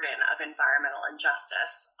the burden of environmental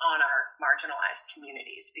injustice on our marginalized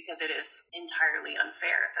communities, because it is entirely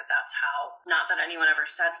unfair that that's how, not that anyone ever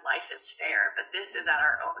said life is fair, but this is at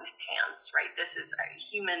our own hands, right? This is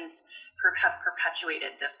humans have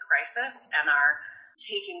perpetuated this crisis and are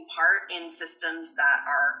taking part in systems that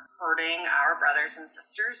are hurting our brothers and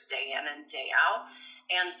sisters day in and day out.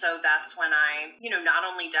 And so that's when I, not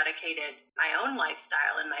only dedicated my own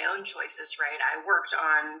lifestyle and my own choices, right? I worked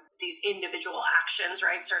on these individual actions,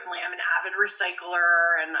 right? Certainly I'm an avid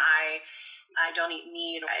recycler, and I I don't eat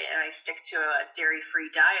meat, and I stick to a dairy-free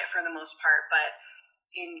diet for the most part. But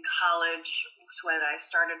in college was when I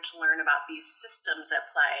started to learn about these systems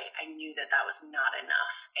at play. I knew that that was not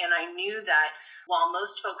enough. And I knew that while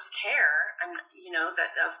most folks care,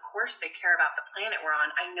 that of course they care about the planet we're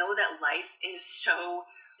on, I know that life is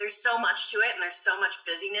there's so much to it and there's so much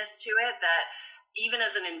busyness to it that even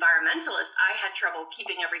as an environmentalist, I had trouble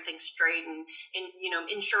keeping everything straight and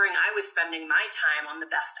ensuring I was spending my time on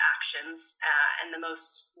the best actions and the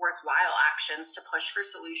most worthwhile actions to push for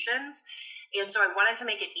solutions. And so I wanted to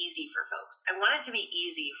make it easy for folks. I want it to be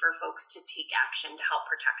easy for folks to take action to help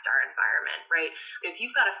protect our environment, right? If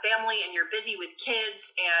you've got a family and you're busy with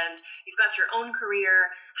kids and you've got your own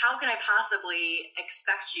career, how can I possibly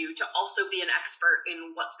expect you to also be an expert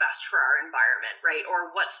in what's best for our environment, right?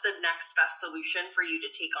 Or what's the next best solution for you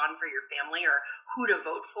to take on for your family, or who to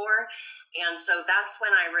vote for? And so that's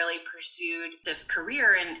when I really pursued this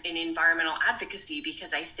career in environmental advocacy,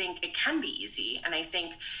 because I think it can be easy. And I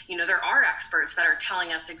think, there are experts that are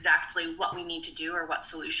telling us exactly what we need to do or what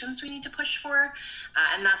solutions we need to push for.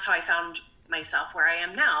 And that's how I found myself where I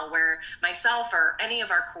am now, where myself or any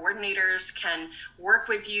of our coordinators can work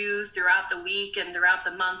with you throughout the week and throughout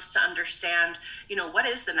the months to understand, what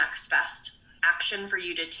is the next best action for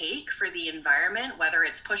you to take for the environment, whether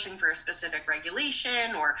it's pushing for a specific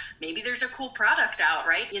regulation or maybe there's a cool product out,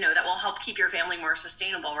 right? That will help keep your family more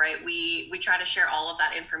sustainable, right? We try to share all of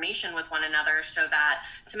that information with one another so that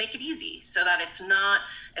to make it easy, so that it's not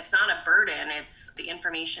a burden. The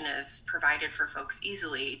information is provided for folks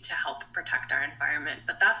easily to help protect our environment.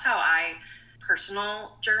 But that's how my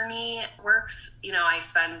personal journey works. I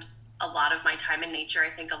spend a lot of my time in nature. I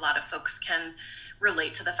think a lot of folks can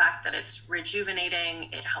relate to the fact that it's rejuvenating.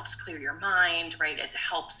 It helps clear your mind, right?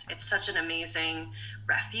 It's such an amazing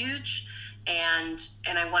refuge. And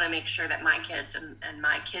I want to make sure that my kids and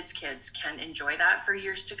my kids' kids can enjoy that for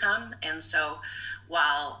years to come. And so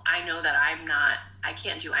while I know that I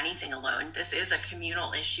can't do anything alone, this is a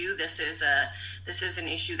communal issue. This is an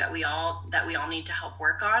issue that we all need to help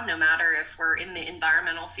work on, no matter if we're in the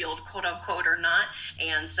environmental field, quote unquote, or not.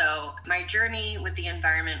 And so my journey with the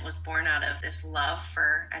environment was born out of this love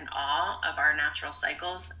for and awe of our natural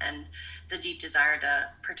cycles and the deep desire to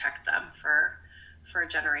protect them for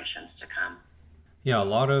generations to come. Yeah, a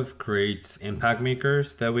lot of great impact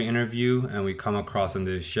makers that we interview and we come across on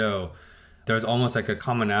this show, there's almost like a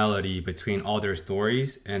commonality between all their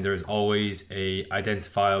stories, and there's always a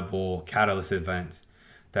identifiable catalyst event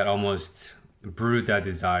that almost brewed that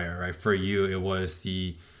desire, right? For you, it was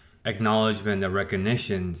the acknowledgement, the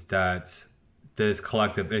recognition that this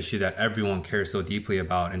collective issue that everyone cares so deeply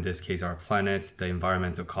about, in this case, our planet, the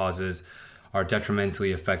environmental causes, are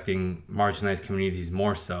detrimentally affecting marginalized communities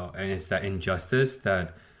more so. And it's that injustice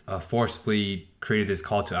that forcefully created this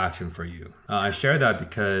call to action for you. I share that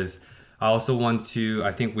because I also want to,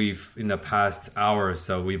 I think in the past hour or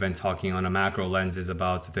so, we've been talking on a macro lenses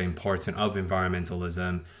about the importance of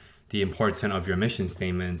environmentalism, the importance of your mission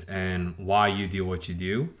statements, and why you do what you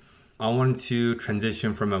do. I want to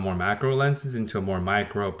transition from a more macro lenses into a more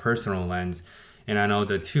micro personal lens. And I know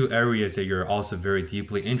the two areas that you're also very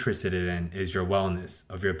deeply interested in is your wellness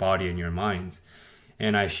of your body and your minds.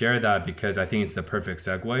 And I share that because I think it's the perfect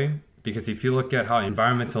segue. Because if you look at how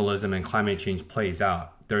environmentalism and climate change plays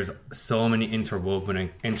out, there's so many interwoven and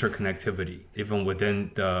interconnectivity, even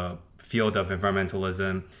within the field of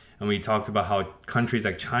environmentalism. And we talked about how countries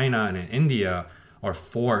like China and India are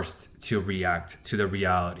forced to react to the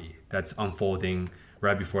reality that's unfolding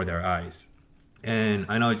right before their eyes. And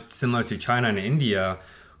I know, similar to China and India,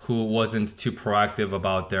 who wasn't too proactive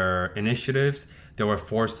about their initiatives, they were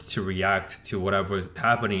forced to react to whatever was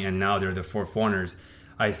happening, and now they're the forerunners.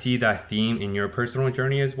 I see that theme in your personal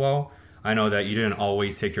journey as well. I know that you didn't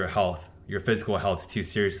always take your physical health too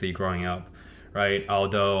seriously growing up, right?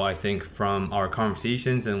 Although I think from our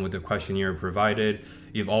conversations and with the questionnaire provided,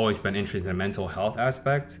 you've always been interested in the mental health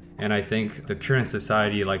aspect. And I think the current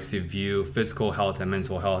society likes to view physical health and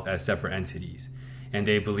mental health as separate entities. And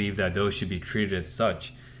they believe that those should be treated as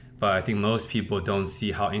such. But I think most people don't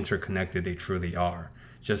see how interconnected they truly are.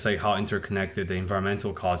 Just like how interconnected the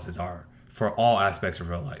environmental causes are for all aspects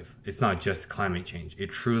of our life. It's not just climate change.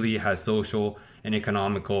 It truly has social and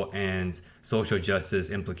economical and social justice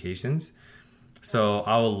implications. So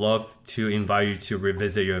I would love to invite you to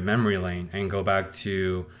revisit your memory lane and go back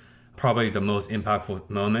to probably the most impactful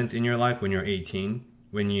moment in your life when you're 18,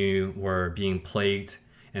 when you were being plagued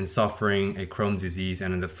and suffering a Crohn's disease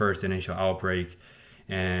and in the first initial outbreak,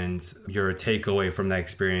 and your takeaway from that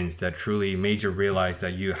experience that truly made you realize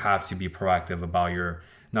that you have to be proactive about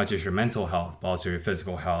not just your mental health, but also your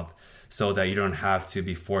physical health. so that you don't have to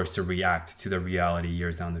be forced to react to the reality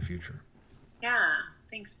years down the future. Yeah,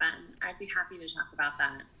 thanks, Ben. I'd be happy to talk about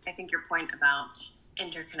that. I think your point about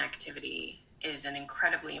interconnectivity is an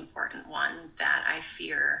incredibly important one that I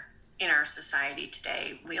fear in our society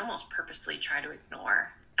today we almost purposely try to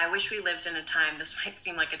ignore. I wish we lived in a time, this might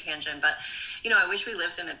seem like a tangent, but, I wish we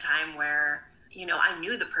lived in a time where, I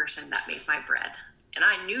knew the person that made my bread and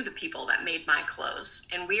I knew the people that made my clothes.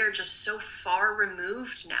 And we are just so far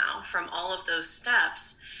removed now from all of those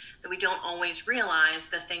steps that we don't always realize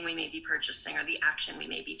the thing we may be purchasing or the action we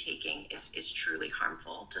may be taking is truly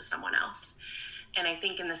harmful to someone else. And I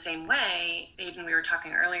think in the same way, Aiden, we were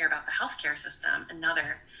talking earlier about the healthcare system,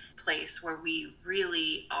 another place where we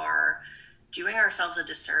really are doing ourselves a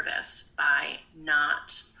disservice by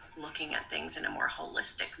not looking at things in a more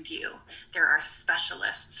holistic view. There are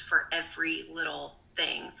specialists for every little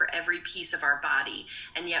thing, for every piece of our body,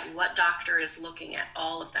 and yet what doctor is looking at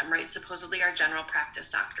all of them, right? Supposedly our general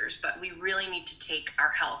practice doctors, but we really need to take our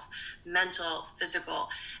health, mental, physical,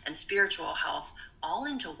 and spiritual health all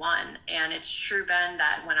into one. And it's true, Ben,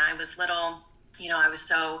 that when I was little, I was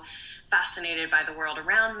so fascinated by the world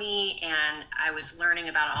around me, and I was learning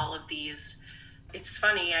about all of these. It's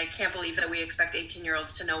funny, I can't believe that we expect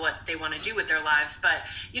 18-year-olds to know what they want to do with their lives. But,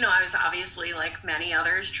 I was obviously, like many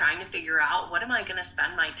others, trying to figure out, what am I going to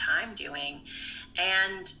spend my time doing?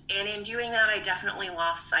 And in doing that, I definitely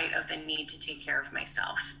lost sight of the need to take care of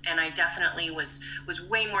myself. And I definitely was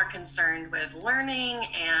way more concerned with learning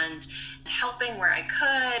and helping where I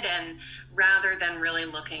could, and rather than really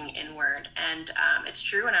looking inward. And it's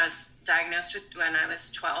true, when I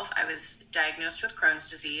was 12, I was diagnosed with Crohn's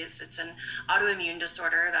disease. It's an autoimmune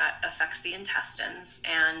disorder that affects the intestines.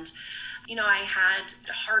 And, I had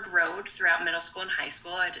a hard road throughout middle school and high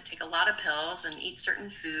school. I had to take a lot of pills and eat certain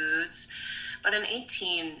foods. But in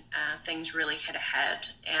 18, things really hit ahead.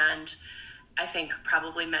 And I think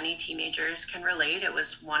probably many teenagers can relate. It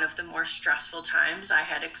was one of the more stressful times I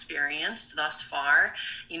had experienced thus far.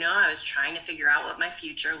 I was trying to figure out what my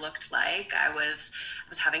future looked like. I was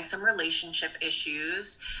having some relationship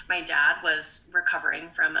issues. My dad was recovering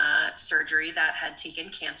from a surgery that had taken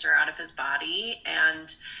cancer out of his body,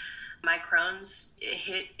 and my Crohn's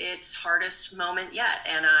hit its hardest moment yet,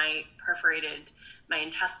 and I perforated my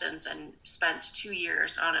intestines and spent 2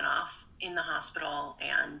 years on and off in the hospital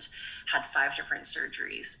and had 5 different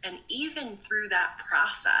surgeries. And even through that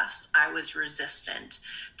process, I was resistant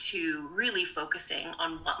to really focusing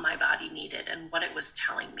on what my body needed and what it was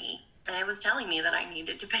telling me. And it was telling me that I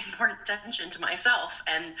needed to pay more attention to myself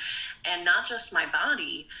and not just my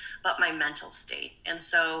body, but my mental state. And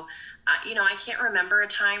so, I can't remember a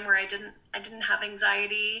time where I didn't have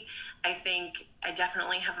anxiety. I think I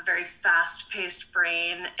definitely have a very fast-paced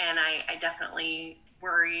brain, and I definitely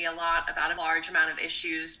worry a lot about a large amount of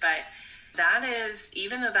issues. But that is,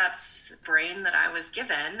 even though that's brain that I was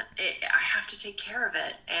given, I have to take care of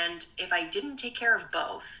it. And if I didn't take care of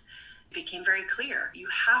both, became very clear. You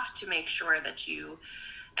have to make sure that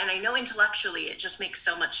and I know intellectually it just makes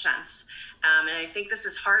so much sense. And I think this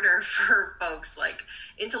is harder for folks, like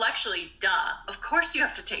intellectually, of course you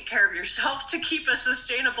have to take care of yourself to keep a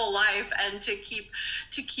sustainable life and to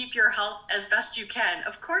keep your health as best you can.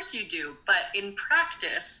 Of course you do. But in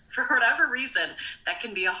practice, for whatever reason, that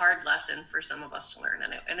can be a hard lesson for some of us to learn.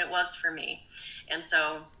 And it was for me. And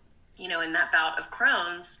so, in that bout of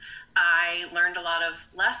Crohn's, I learned a lot of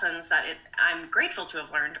lessons that I'm grateful to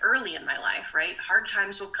have learned early in my life, right? Hard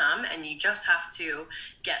times will come and you just have to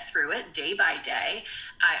get through it day by day.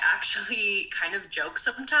 I actually kind of joke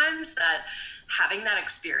sometimes that having that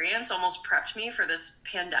experience almost prepped me for this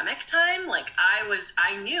pandemic time. Like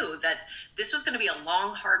I knew that this was going to be a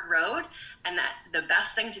long, hard road, and that the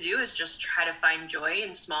best thing to do is just try to find joy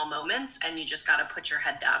in small moments, and you just got to put your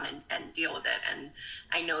head down and deal with it. And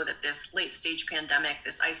I know that this late stage pandemic,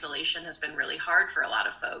 this isolation has been really hard for a lot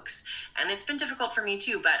of folks, and it's been difficult for me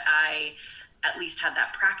too, but I at least had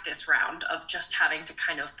that practice round of just having to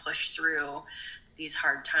kind of push through these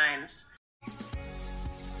hard times.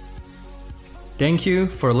 Thank you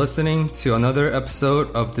for listening to another episode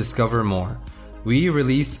of Discover More. We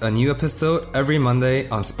release a new episode every Monday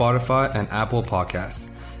on Spotify and Apple Podcasts,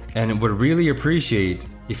 and would really appreciate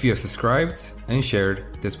if you have subscribed and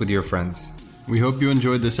shared this with your friends. We hope you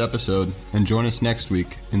enjoyed this episode, and join us next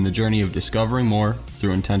week in the journey of discovering more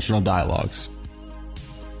through intentional dialogues.